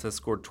Oasis has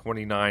scored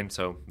 29,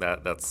 so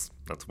that's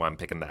why I'm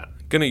picking that.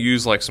 Going to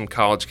use like some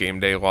college game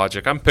day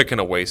logic. I'm picking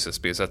Oasis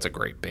because that's a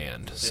great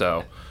band.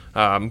 So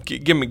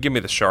give me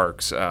the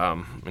Sharks.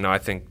 I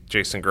think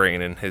Jason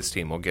Grain and his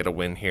team will get a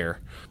win here.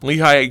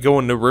 Lehigh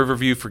going to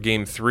Riverview for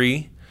Game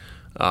 3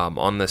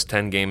 on this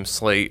 10-game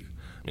slate.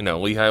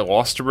 Lehigh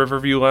lost to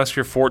Riverview last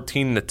year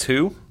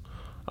 14-2.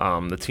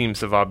 The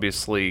teams have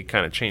obviously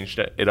kind of changed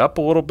it up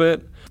a little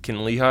bit.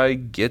 Can Lehigh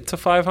get to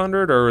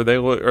 500, or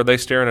are they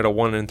staring at a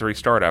 1-3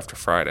 start after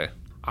Friday?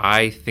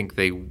 I think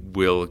they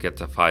will get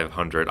to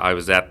 500. I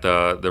was at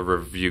the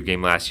Riverview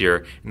game last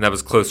year, and that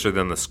was closer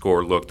than the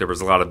score looked. There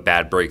was a lot of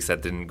bad breaks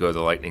that didn't go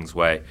the Lightning's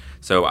way.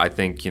 So I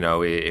think,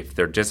 if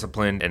they're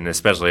disciplined, and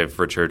especially if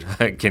Richard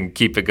can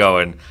keep it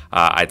going,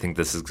 I think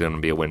this is going to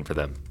be a win for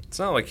them. It's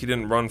not like he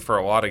didn't run for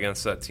a lot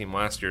against that team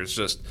last year. It's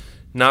just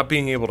not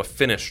being able to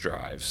finish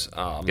drives.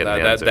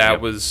 That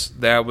was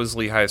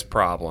Lehigh's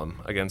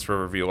problem against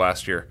Riverview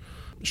last year.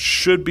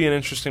 Should be an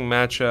interesting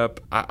matchup.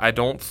 I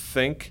don't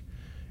think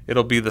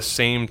it'll be the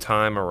same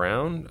time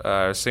around,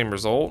 same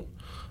result.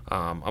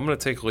 I'm going to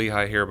take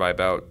Lehigh here by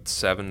about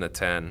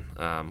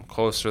 7-10,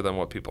 closer than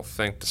what people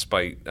think,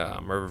 despite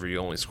Riverview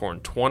only scoring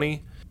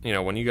 20.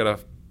 When you got a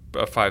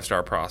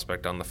 5-star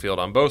prospect on the field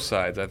on both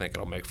sides, I think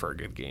it'll make for a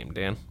good game.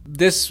 Dan?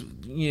 This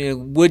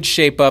would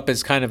shape up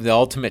as kind of the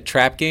ultimate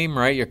trap game,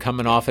 right? You're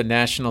coming off a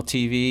national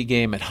TV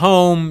game at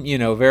home,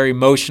 very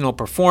emotional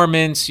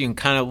performance. You can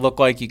kind of look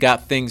like you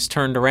got things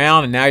turned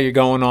around, and now you're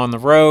going on the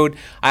road.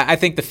 I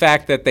think the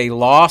fact that they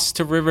lost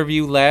to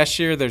Riverview last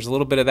year, there's a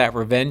little bit of that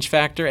revenge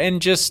factor,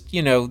 and just,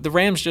 the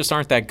Rams just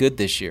aren't that good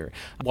this year.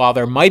 While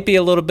there might be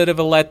a little bit of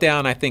a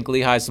letdown, I think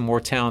Lehigh's the more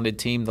talented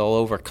team. They'll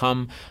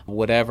overcome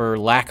whatever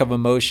lack of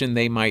emotion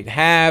they might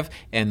have,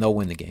 and they'll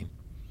win the game.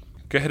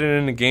 Go ahead and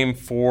into Game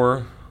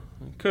 4.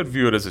 You could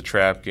view it as a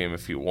trap game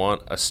if you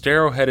want.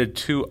 Estero headed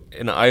to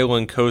an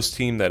Island Coast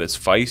team that is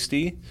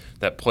feisty,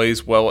 that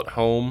plays well at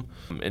home,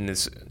 and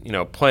is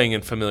playing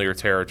in familiar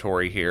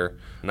territory here.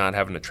 Not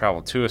having to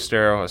travel to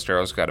Estero.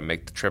 Estero's got to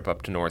make the trip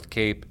up to North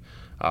Cape.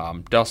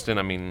 Dustin,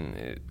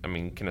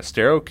 can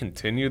Estero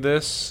continue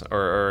this,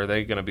 or are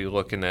they going to be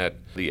looking at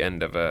the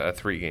end of a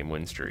 3-game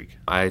win streak?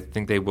 I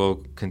think they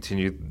will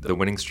continue the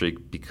winning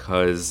streak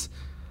because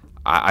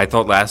I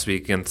thought last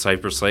week against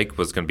Cypress Lake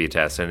was going to be a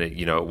test, and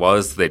it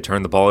was. They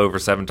turned the ball over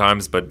 7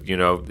 times, but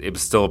it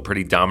was still a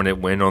pretty dominant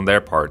win on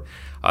their part.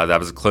 That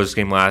was a close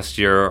game last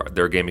year.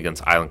 Their game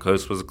against Island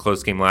Coast was a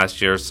close game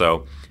last year.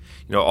 So,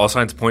 all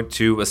signs point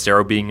to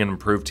Estero being an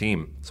improved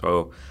team.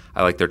 So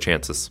I like their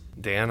chances.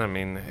 Dan,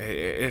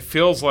 it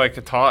feels like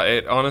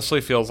it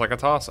honestly feels like a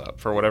toss-up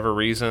for whatever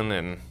reason,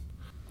 and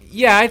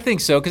Yeah, I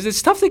think so, because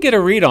it's tough to get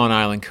a read on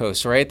Island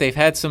Coast, right? They've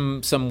had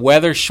some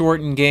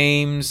weather-shortened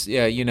games.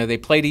 They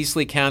played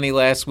Eastleigh County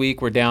last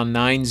week. We're down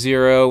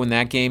 9-0 when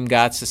that game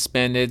got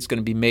suspended. It's going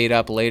to be made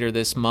up later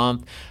this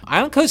month.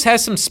 Island Coast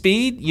has some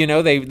speed.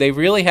 They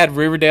really had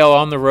Riverdale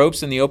on the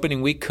ropes in the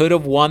opening week. Could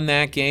have won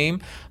that game.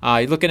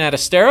 You're looking at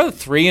Estero,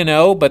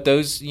 3-0, but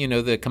those,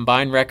 the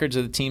combined records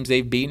of the teams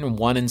they've beaten are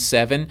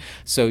 1-7.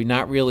 So you're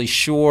not really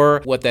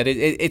sure what that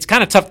is. It's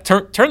kind of tough.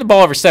 Turn the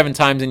ball over 7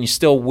 times and you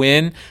still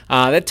win.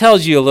 That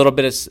tells you a little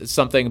bit of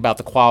something about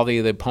the quality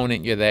of the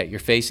opponent that you're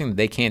facing.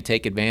 They can't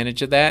take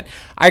advantage of that.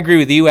 I agree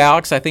with you,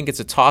 Alex. I think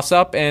it's a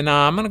toss-up, and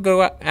I'm going to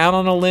go out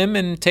on a limb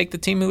and take the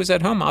team who is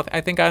at home.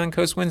 I think Island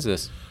Coast wins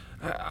this.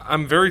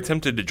 I'm very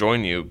tempted to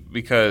join you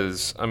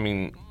because,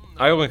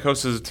 Island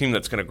Coast is a team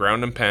that's going to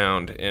ground and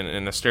pound,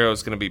 and Estero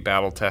is going to be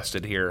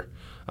battle-tested here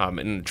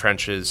in the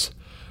trenches.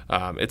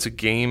 It's a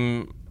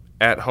game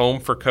at home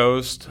for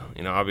Coast.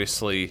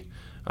 Obviously,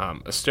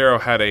 Estero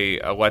had a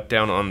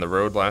letdown on the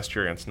road last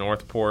year against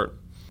Northport,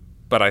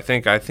 but I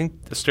think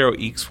Estero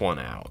ekes one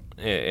out,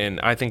 and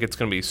I think it's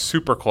going to be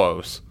super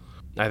close.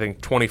 I think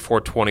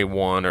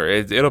 24-21, or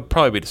it'll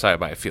probably be decided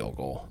by a field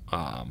goal.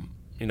 I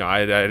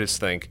just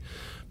think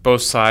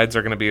both sides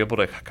are going to be able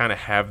to kind of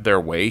have their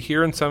way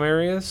here in some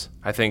areas.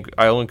 I think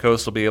Island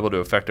Coast will be able to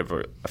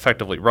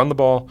effectively run the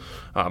ball.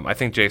 I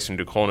think Jason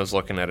Duclona is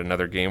looking at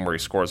another game where he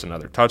scores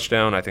another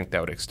touchdown. I think that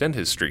would extend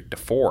his streak to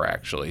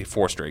 4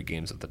 straight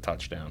games at the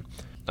touchdown.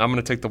 I'm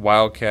going to take the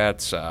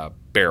Wildcats,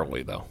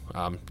 barely though.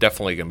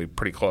 Definitely going to be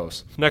pretty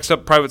close. Next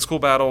up, private school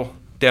battle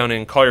down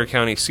in Collier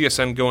County.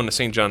 CSN going to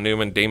St. John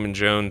Newman. Damon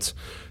Jones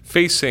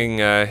facing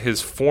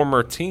his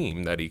former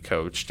team that he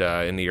coached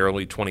in the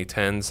early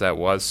 2010s. That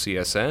was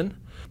CSN.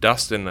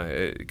 Dustin,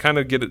 kind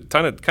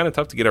of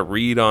tough to get a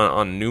read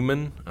on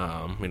Newman.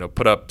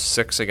 Put up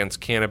 6 against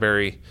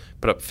Canterbury,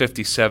 put up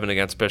 57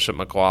 against Bishop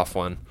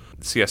McLaughlin.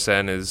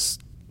 CSN is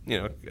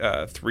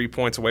 3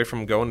 points away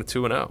from going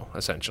to 2-0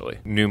 essentially.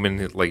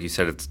 Newman, like you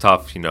said, it's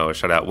tough. A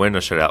shutout win, a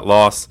shutout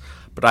loss.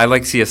 But I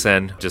like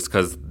CSN just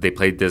because they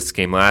played this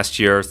game last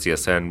year.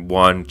 CSN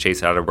won.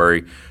 Chase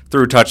Atterbury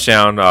threw a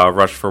touchdown,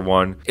 rushed for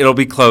 1. It'll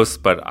be close,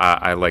 but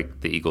I like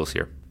the Eagles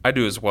here. I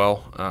do as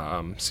well.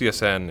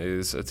 CSN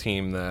is a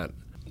team that,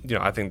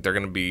 I think they're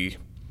going to be,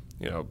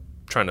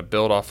 trying to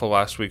build off of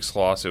last week's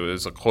loss. It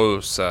was a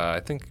close, I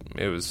think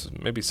it was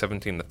maybe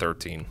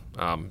 17-13.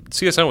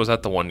 CSN was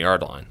at the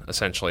 1-yard line,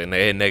 essentially,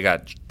 and they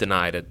got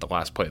denied at the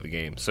last play of the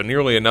game. So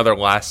nearly another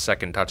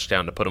last-second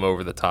touchdown to put them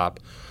over the top.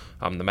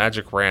 The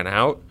magic ran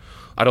out.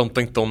 I don't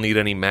think they'll need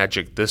any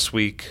magic this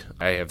week.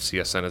 I have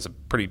CSN as a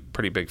pretty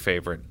big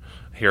favorite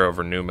here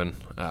over Newman.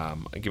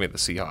 Give me the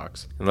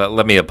Seahawks.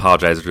 Let me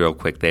apologize real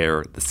quick.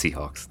 They're the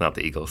Seahawks, not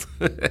the Eagles.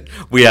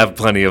 We have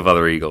plenty of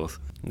other Eagles.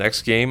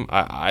 Next game,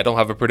 I don't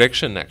have a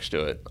prediction next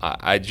to it.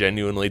 I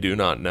genuinely do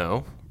not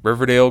know.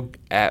 Riverdale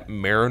at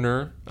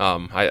Mariner.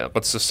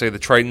 Let's just say the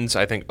Tritons,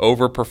 I think,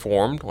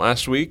 overperformed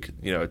last week.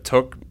 It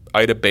took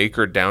Ida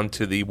Baker down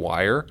to the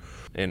wire.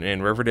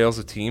 And Riverdale's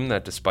a team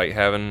that, despite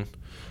having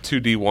 2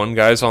 D1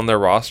 guys on their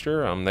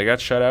roster, they got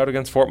shut out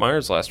against Fort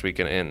Myers last week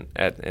in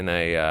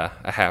a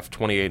half,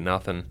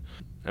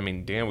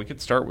 28-0. Dan, we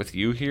could start with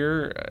you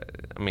here.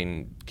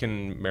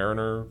 Can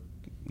Mariner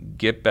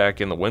get back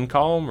in the win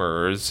column,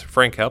 or is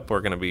Frank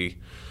Hepler going to be,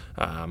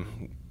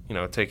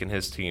 taking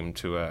his team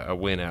to a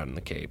win out in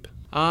the Cape?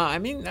 I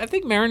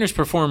think Mariners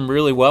performed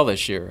really well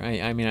this year.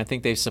 I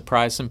think they've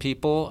surprised some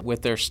people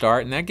with their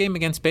start. And that game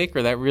against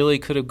Baker, that really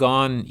could have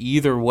gone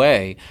either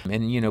way.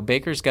 And,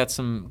 Baker's got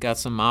some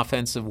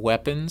offensive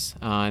weapons.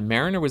 And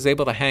Mariner was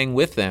able to hang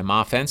with them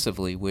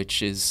offensively,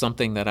 which is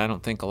something that I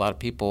don't think a lot of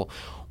people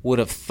would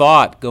have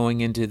thought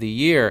going into the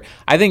year.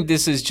 I think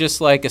this is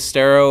just like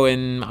Estero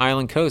and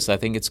Island Coast. I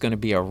think it's going to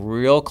be a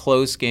real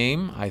close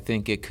game. I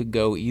think it could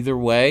go either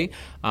way.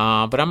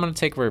 But I'm going to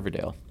take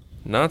Riverdale.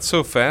 Not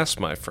so fast,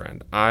 my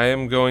friend. I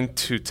am going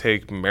to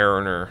take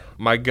Mariner.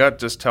 My gut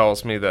just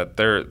tells me that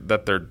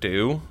they're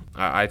due.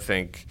 I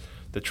think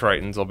the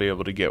Tritons will be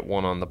able to get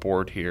one on the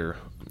board here.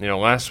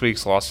 Last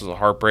week's loss was a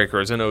heartbreaker. It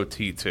was an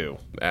OT too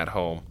at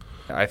home.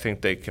 I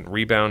think they can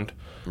rebound.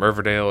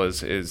 Riverdale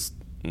is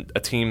a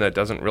team that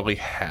doesn't really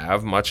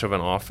have much of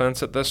an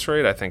offense at this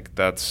rate. I think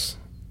that's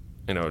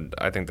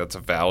a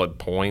valid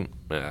point.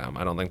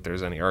 I don't think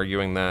there's any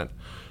arguing that.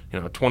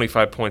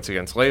 25 points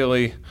against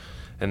Lely.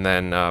 And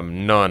then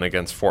none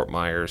against Fort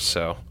Myers.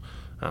 So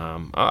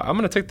I'm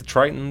going to take the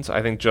Tritons.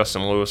 I think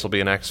Justin Lewis will be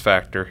an X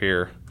factor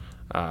here.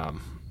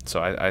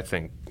 So I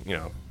think,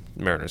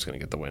 Mariner's going to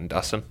get the win.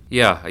 Dustin?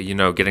 Yeah,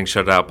 getting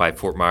shut out by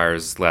Fort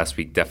Myers last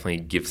week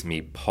definitely gives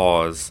me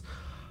pause.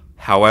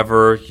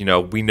 However,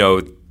 we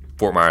know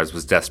Fort Myers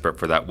was desperate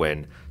for that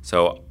win.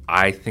 So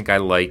I think I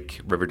like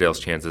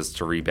Riverdale's chances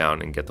to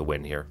rebound and get the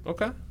win here.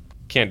 Okay.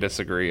 Can't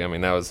disagree.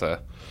 That was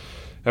a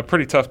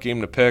pretty tough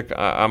game to pick.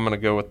 I'm going to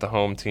go with the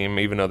home team,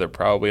 even though they're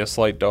probably a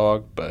slight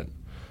dog. But,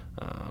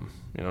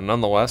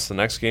 nonetheless, the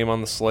next game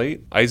on the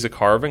slate, Isaac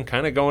Harvin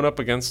kind of going up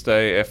against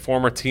a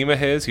former team of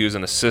his. He was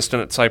an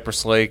assistant at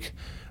Cypress Lake,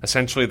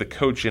 essentially the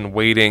coach in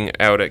waiting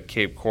out at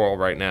Cape Coral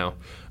right now.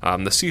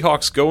 The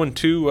Seahawks going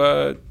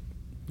to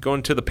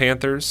the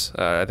Panthers.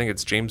 I think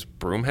it's James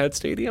Broomhead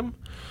Stadium.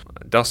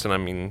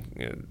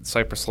 Dustin,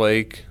 Cypress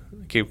Lake,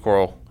 Cape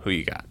Coral, who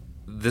you got?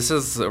 This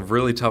is a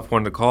really tough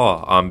one to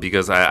call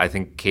because I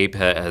think Cape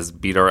has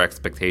beat our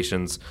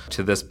expectations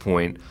to this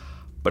point.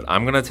 But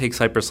I'm going to take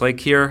Cypress Lake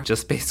here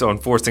just based on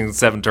forcing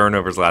 7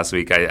 turnovers last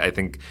week. I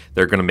think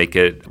they're going to make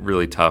it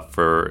really tough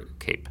for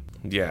Cape.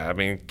 Yeah, I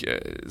mean,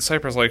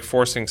 Cypress Lake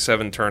forcing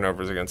 7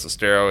 turnovers against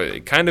Estero,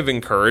 kind of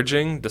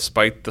encouraging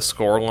despite the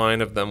score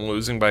line of them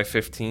losing by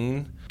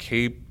 15.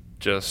 Cape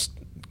just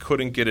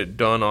couldn't get it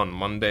done on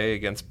Monday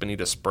against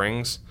Bonita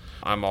Springs.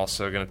 I'm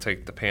also going to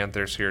take the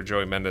Panthers here.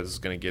 Joey Mendez is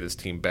going to get his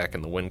team back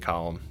in the win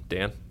column.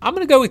 Dan? I'm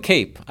going to go with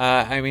Cape.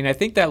 I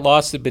think that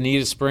loss to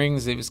Bonita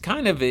Springs, it was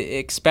kind of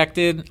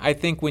expected. I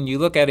think when you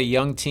look at a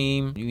young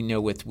team,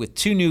 with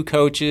 2 new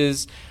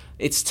coaches,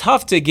 it's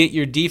tough to get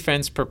your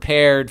defense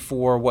prepared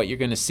for what you're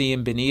going to see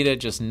in Bonita,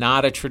 just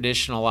not a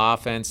traditional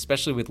offense,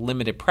 especially with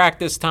limited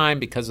practice time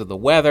because of the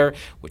weather,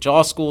 which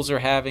all schools are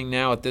having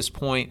now at this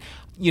point.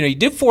 You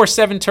did force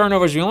 7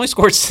 turnovers. You only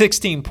scored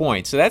 16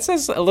 points. So that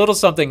says a little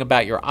something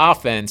about your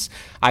offense,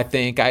 I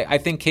think. I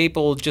think Cape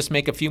will just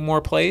make a few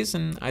more plays,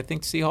 and I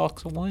think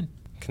Seahawks will win.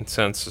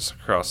 Consensus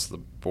across the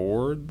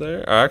board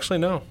there? Actually,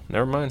 no.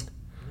 Never mind.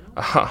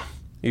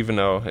 Even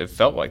though it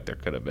felt like there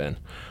could have been.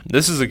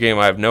 This is a game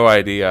I have no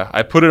idea.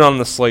 I put it on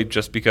the slate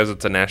just because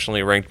it's a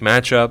nationally ranked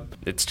matchup.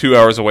 It's 2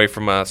 hours away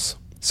from us.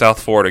 South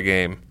Florida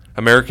game.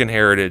 American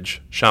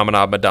Heritage,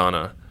 Chaminade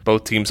Madonna.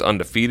 Both teams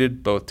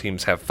undefeated. Both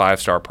teams have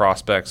 5-star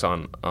prospects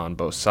on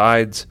both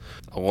sides.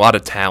 A lot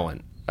of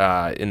talent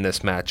in this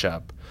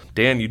matchup.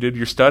 Dan, you did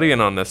your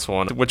studying on this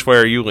one. Which way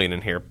are you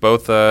leaning here?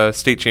 Both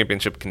state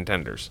championship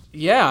contenders.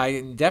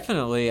 Yeah,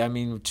 definitely. I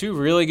mean, 2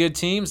 really good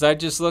teams. I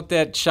just looked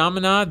at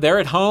Chaminade. They're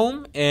at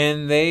home,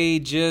 and they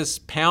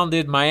just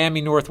pounded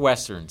Miami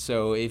Northwestern.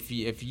 So if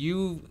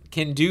you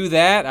can do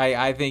that,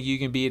 I think you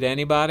can beat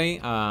anybody.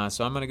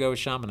 So I'm going to go with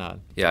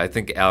Chaminade. Yeah, I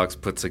think Alex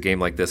puts a game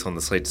like this on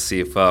the slate to see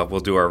if we'll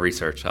do our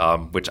research,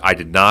 which I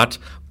did not,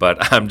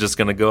 but I'm just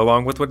going to go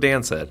along with what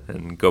Dan said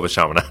and go with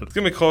Chaminade. It's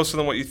going to be closer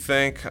than what you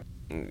think.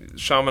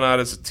 Chaminade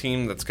is a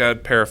team that's got a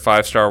pair of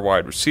 5-star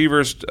wide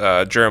receivers,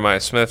 Jeremiah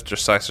Smith,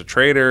 Josiah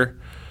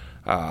Trader.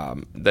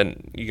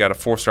 Then you got a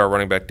 4-star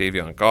running back,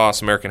 Davion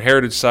Goss. American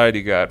Heritage side,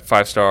 you got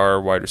 5-star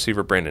wide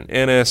receiver, Brandon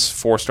Ennis,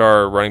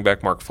 4-star running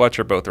back, Mark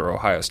Fletcher. Both are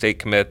Ohio State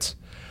commits.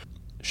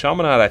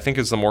 Chaminade, I think,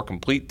 is the more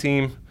complete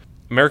team.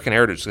 American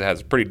Heritage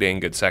has a pretty dang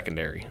good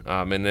secondary.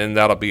 And then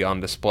that'll be on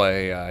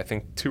display, I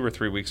think, 2 or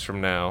 3 weeks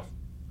from now.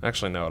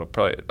 Actually, no, it'll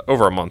probably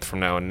over a month from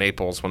now in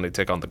Naples when they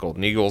take on the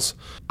Golden Eagles.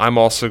 I'm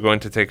also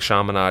going to take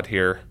Chaminade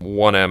here.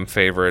 1M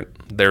favorite.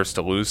 Theirs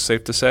to lose,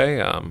 safe to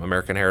say.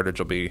 American Heritage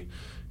will be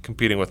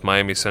competing with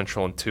Miami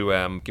Central and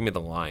 2M. Give me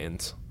the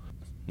Lions.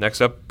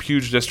 Next up,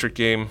 huge district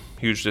game,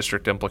 huge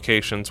district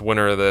implications.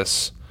 Winner of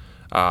this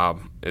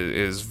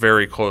is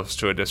very close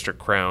to a district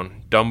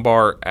crown.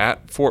 Dunbar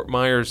at Fort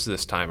Myers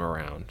this time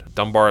around.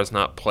 Dunbar has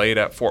not played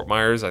at Fort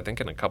Myers, I think,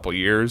 in a couple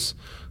years.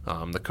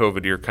 The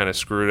COVID year kind of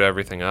screwed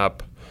everything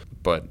up.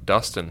 But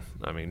Dustin,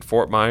 I mean,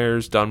 Fort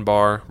Myers,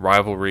 Dunbar,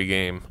 rivalry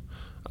game.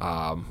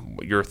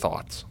 Your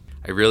thoughts?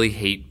 I really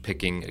hate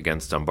picking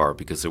against Dunbar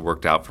because it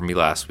worked out for me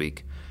last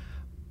week.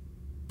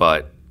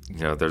 But,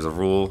 there's a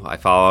rule I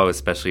follow,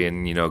 especially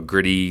in,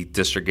 gritty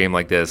district game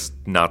like this,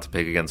 not to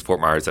pick against Fort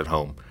Myers at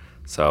home.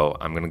 So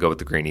I'm going to go with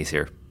the Greenies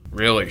here.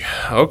 Really?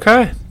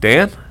 Okay.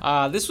 Dan?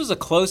 This was a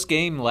close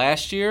game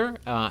last year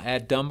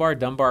at Dunbar.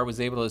 Dunbar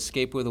was able to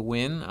escape with a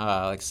win. Like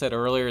I said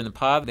earlier in the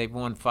pod, they've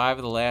won 5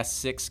 of the last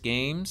 6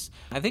 games.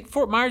 I think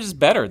Fort Myers is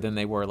better than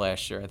they were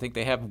last year. I think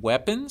they have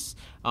weapons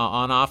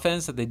on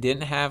offense that they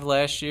didn't have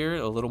last year,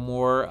 a little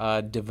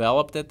more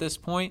developed at this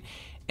point.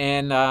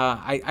 And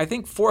I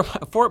think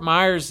Fort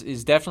Myers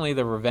is definitely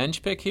the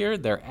revenge pick here.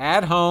 They're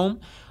at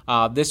home.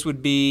 This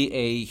would be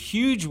a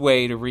huge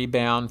way to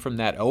rebound from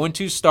that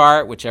 0-2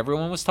 start, which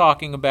everyone was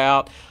talking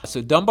about.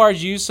 So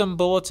Dunbar's used some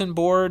bulletin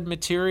board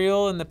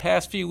material in the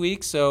past few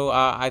weeks, so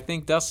I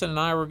think Dustin and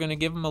I were going to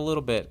give them a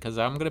little bit because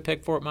I'm going to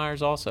pick Fort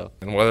Myers also.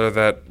 And whether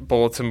that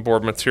bulletin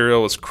board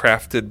material was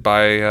crafted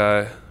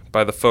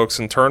by the folks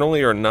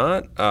internally or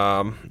not,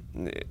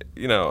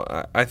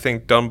 I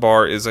think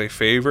Dunbar is a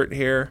favorite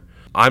here.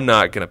 I'm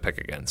not going to pick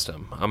against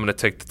them. I'm going to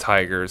take the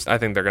Tigers. I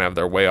think they're going to have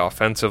their way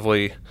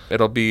offensively. I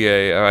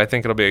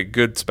think it'll be a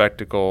good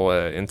spectacle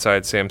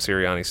inside Sam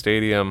Sirianni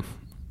Stadium.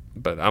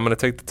 But I'm going to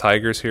take the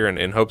Tigers here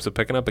in hopes of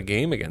picking up a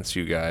game against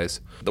you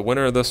guys. The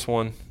winner of this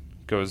one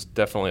goes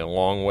definitely a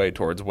long way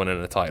towards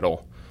winning a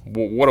title.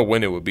 What a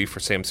win it would be for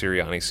Sam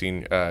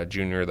Sirianni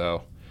Jr.,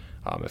 though.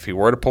 If he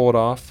were to pull it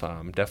off,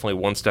 definitely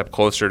one step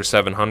closer to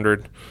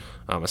 700.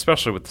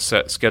 Especially with the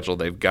set schedule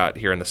they've got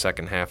here in the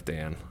second half,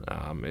 Dan.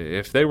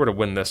 If they were to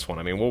win this one,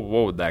 I mean,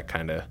 what would that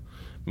kind of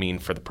mean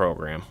for the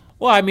program?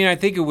 Well, I mean, I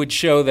think it would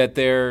show that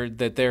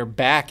they're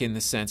back in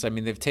the sense. I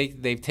mean,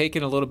 they've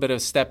taken a little bit of a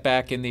step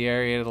back in the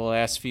area the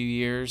last few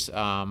years,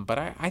 but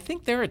I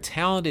think they're a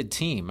talented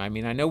team. I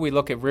mean, I know we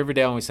look at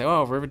Riverdale and we say,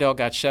 oh, Riverdale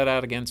got shut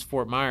out against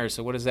Fort Myers,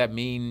 so what does that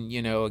mean,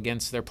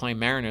 against their playing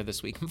Mariner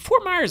this week?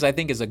 Fort Myers, I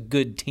think, is a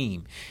good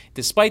team.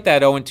 Despite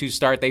that 0-2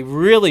 start, they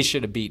really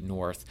should have beat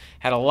North.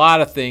 Had a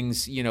lot of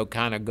things,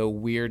 kind of go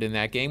weird in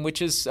that game,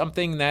 which is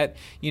something that,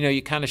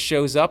 you kind of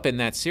shows up in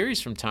that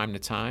series from time to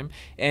time.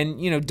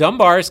 And,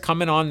 Dunbar is coming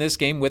on this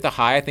game with a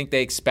high. I think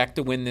they expect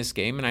to win this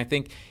game, and I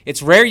think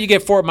it's rare you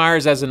get Fort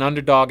Myers as an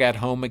underdog at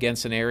home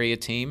against an area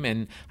team,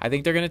 and I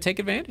think they're going to take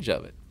advantage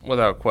of it.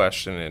 Without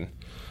question. And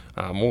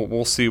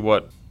We'll see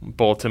what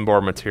bulletin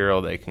board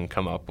material they can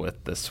come up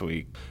with this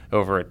week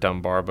over at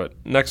Dunbar. But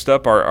next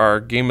up, our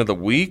game of the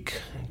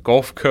week,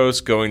 Gulf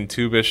Coast going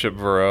to Bishop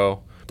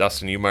Verot.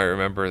 Dustin, you might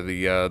remember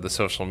the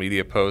social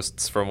media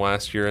posts from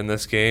last year in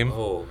this game.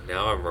 Oh,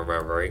 now I'm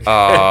remembering.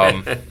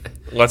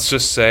 Let's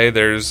just say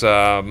there's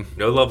no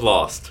love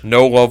lost.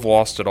 No love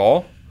lost at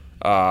all.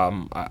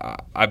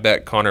 I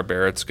bet Connor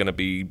Barrett's going to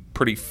be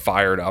pretty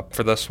fired up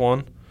for this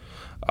one.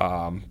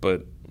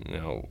 But,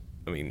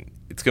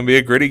 it's going to be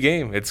a gritty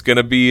game. It's going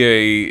to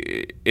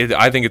be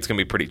I think it's going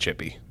to be pretty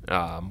chippy.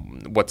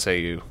 What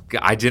say you?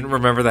 I didn't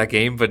remember that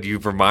game, but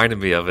you've reminded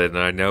me of it, and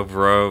I know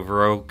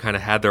Verot kind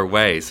of had their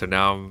way, so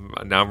now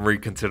I'm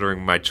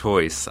reconsidering my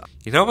choice.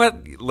 You know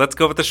what? Let's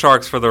go with the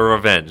Sharks for the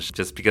revenge,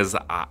 just because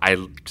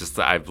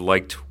I've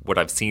liked what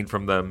I've seen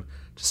from them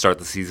to start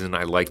the season.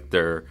 I like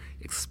their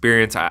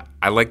experience.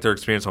 I like their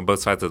experience on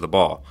both sides of the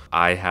ball.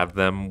 I have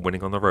them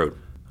winning on the road.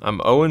 I'm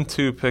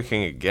 0-2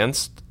 picking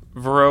against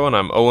Verot, and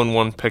I'm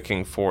 0-1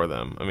 picking for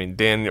them. I mean,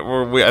 Dan,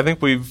 I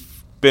think we've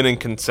been in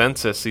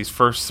consensus these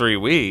first 3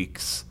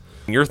 weeks.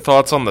 Your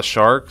thoughts on the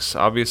Sharks?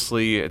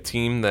 Obviously, a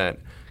team that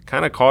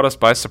kind of caught us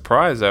by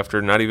surprise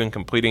after not even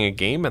completing a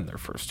game in their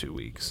first 2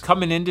 weeks.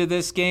 Coming into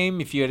this game,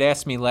 if you had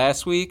asked me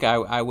last week,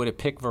 I would have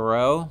picked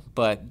Verot,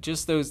 but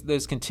just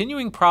those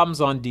continuing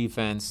problems on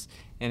defense.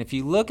 And if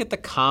you look at the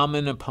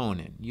common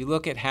opponent, you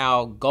look at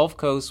how Gulf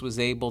Coast was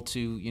able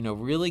to,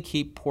 really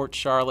keep Port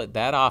Charlotte,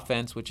 that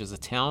offense, which is a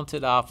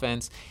talented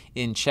offense,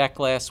 in check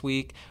last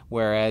week,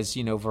 whereas,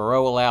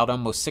 Verot allowed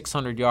almost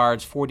 600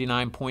 yards,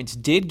 49 points,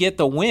 did get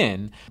the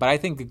win. But I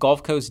think the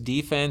Gulf Coast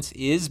defense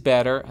is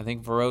better. I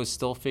think Verot is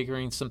still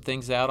figuring some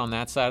things out on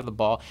that side of the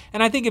ball.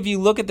 And I think if you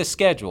look at the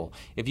schedule,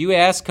 if you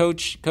ask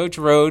Coach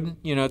Rode,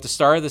 at the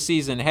start of the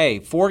season, hey,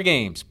 4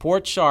 games,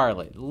 Port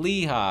Charlotte,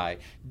 Lehigh,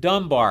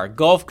 Dunbar,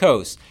 Gulf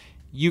Coast,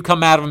 you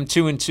come out of them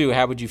 2-2,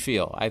 how would you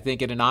feel? I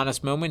think at an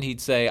honest moment, he'd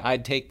say,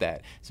 I'd take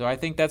that. So I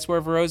think that's where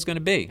Verot's going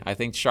to be. I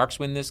think the Sharks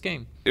win this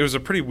game. It was a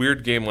pretty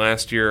weird game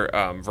last year.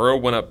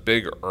 Verot went up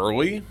big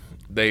early.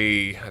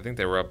 I think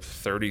they were up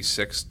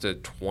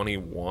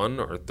 36-21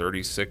 or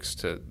 36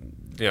 to,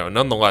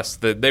 nonetheless,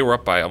 they were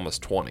up by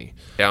almost 20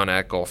 down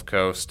at Gulf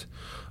Coast.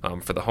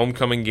 For the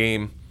homecoming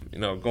game,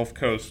 Gulf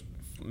Coast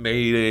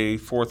made a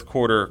fourth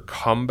quarter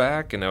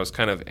comeback, and that was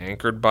kind of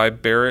anchored by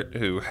Barrett,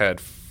 who had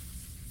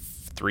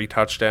 3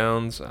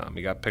 touchdowns.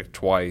 He got picked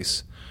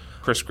twice.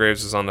 Chris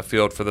Graves is on the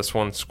field for this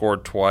one,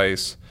 scored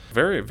twice.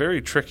 Very,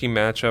 very tricky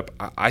matchup.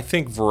 I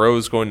think Verot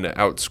is going to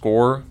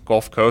outscore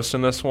Gulf Coast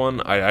in this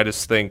one. I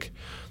just think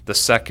the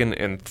second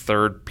and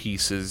third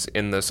pieces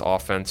in this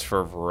offense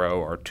for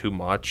Verot are too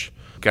much.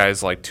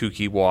 Guys like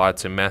Tukey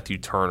Watts and Matthew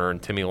Turner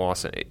and Timmy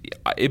Lawson,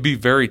 it'd be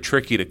very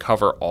tricky to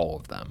cover all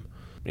of them.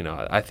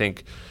 I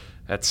think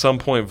at some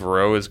point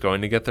Verot is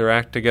going to get their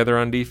act together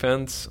on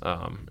defense.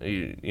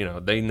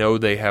 They know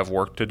they have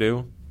work to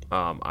do.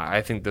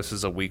 I think this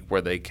is a week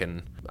where they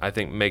can,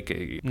 make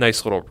a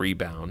nice little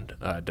rebound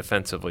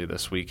defensively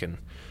this week and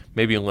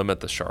maybe limit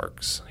the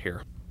Sharks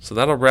here. So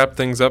that'll wrap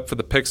things up for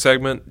the pick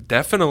segment.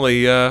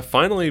 Definitely,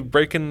 finally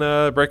breaking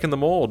the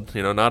mold.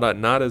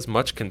 Not as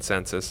much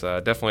consensus.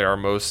 Definitely our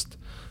most,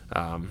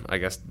 what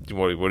do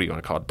you want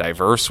to call it?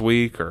 Diverse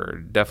week,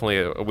 or definitely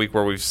a week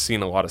where we've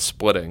seen a lot of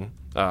splitting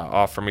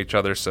off from each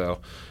other. So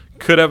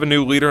could have a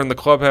new leader in the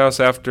clubhouse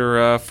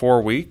after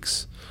 4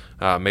 weeks.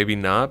 Maybe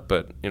not,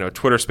 but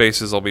Twitter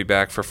Spaces will be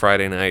back for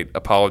Friday night.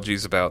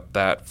 Apologies about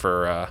that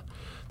for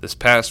this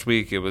past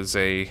week. It was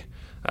a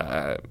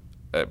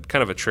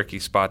kind of a tricky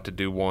spot to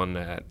do one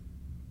at.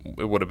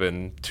 It would have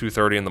been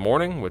 2:30 in the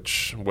morning,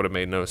 which would have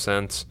made no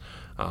sense.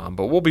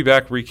 But we'll be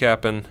back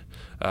recapping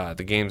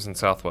the games in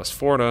Southwest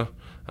Florida.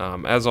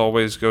 As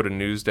always, go to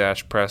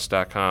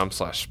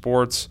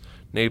news-press.com/sports,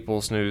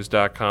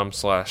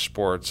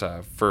 naplesnews.com/sports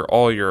for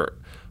all your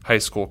high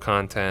school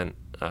content.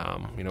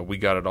 We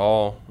got it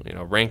all.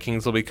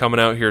 Rankings will be coming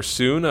out here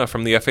soon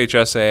from the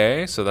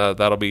FHSAA, so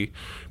that'll be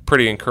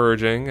pretty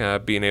encouraging,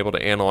 being able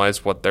to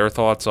analyze what their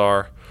thoughts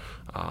are.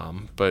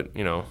 But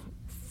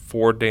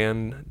for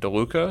Dan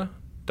DeLuca,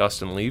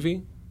 Dustin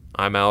Levy,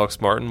 I'm Alex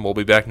Martin. We'll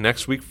be back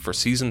next week for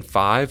Season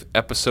 5,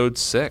 Episode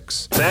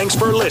 6. Thanks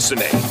for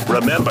listening.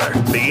 Remember,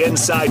 the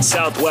Inside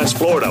Southwest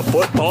Florida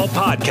Football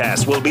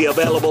Podcast will be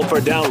available for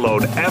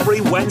download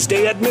every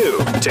Wednesday at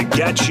noon to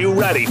get you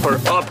ready for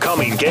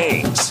upcoming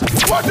games.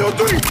 1, 2,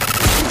 3.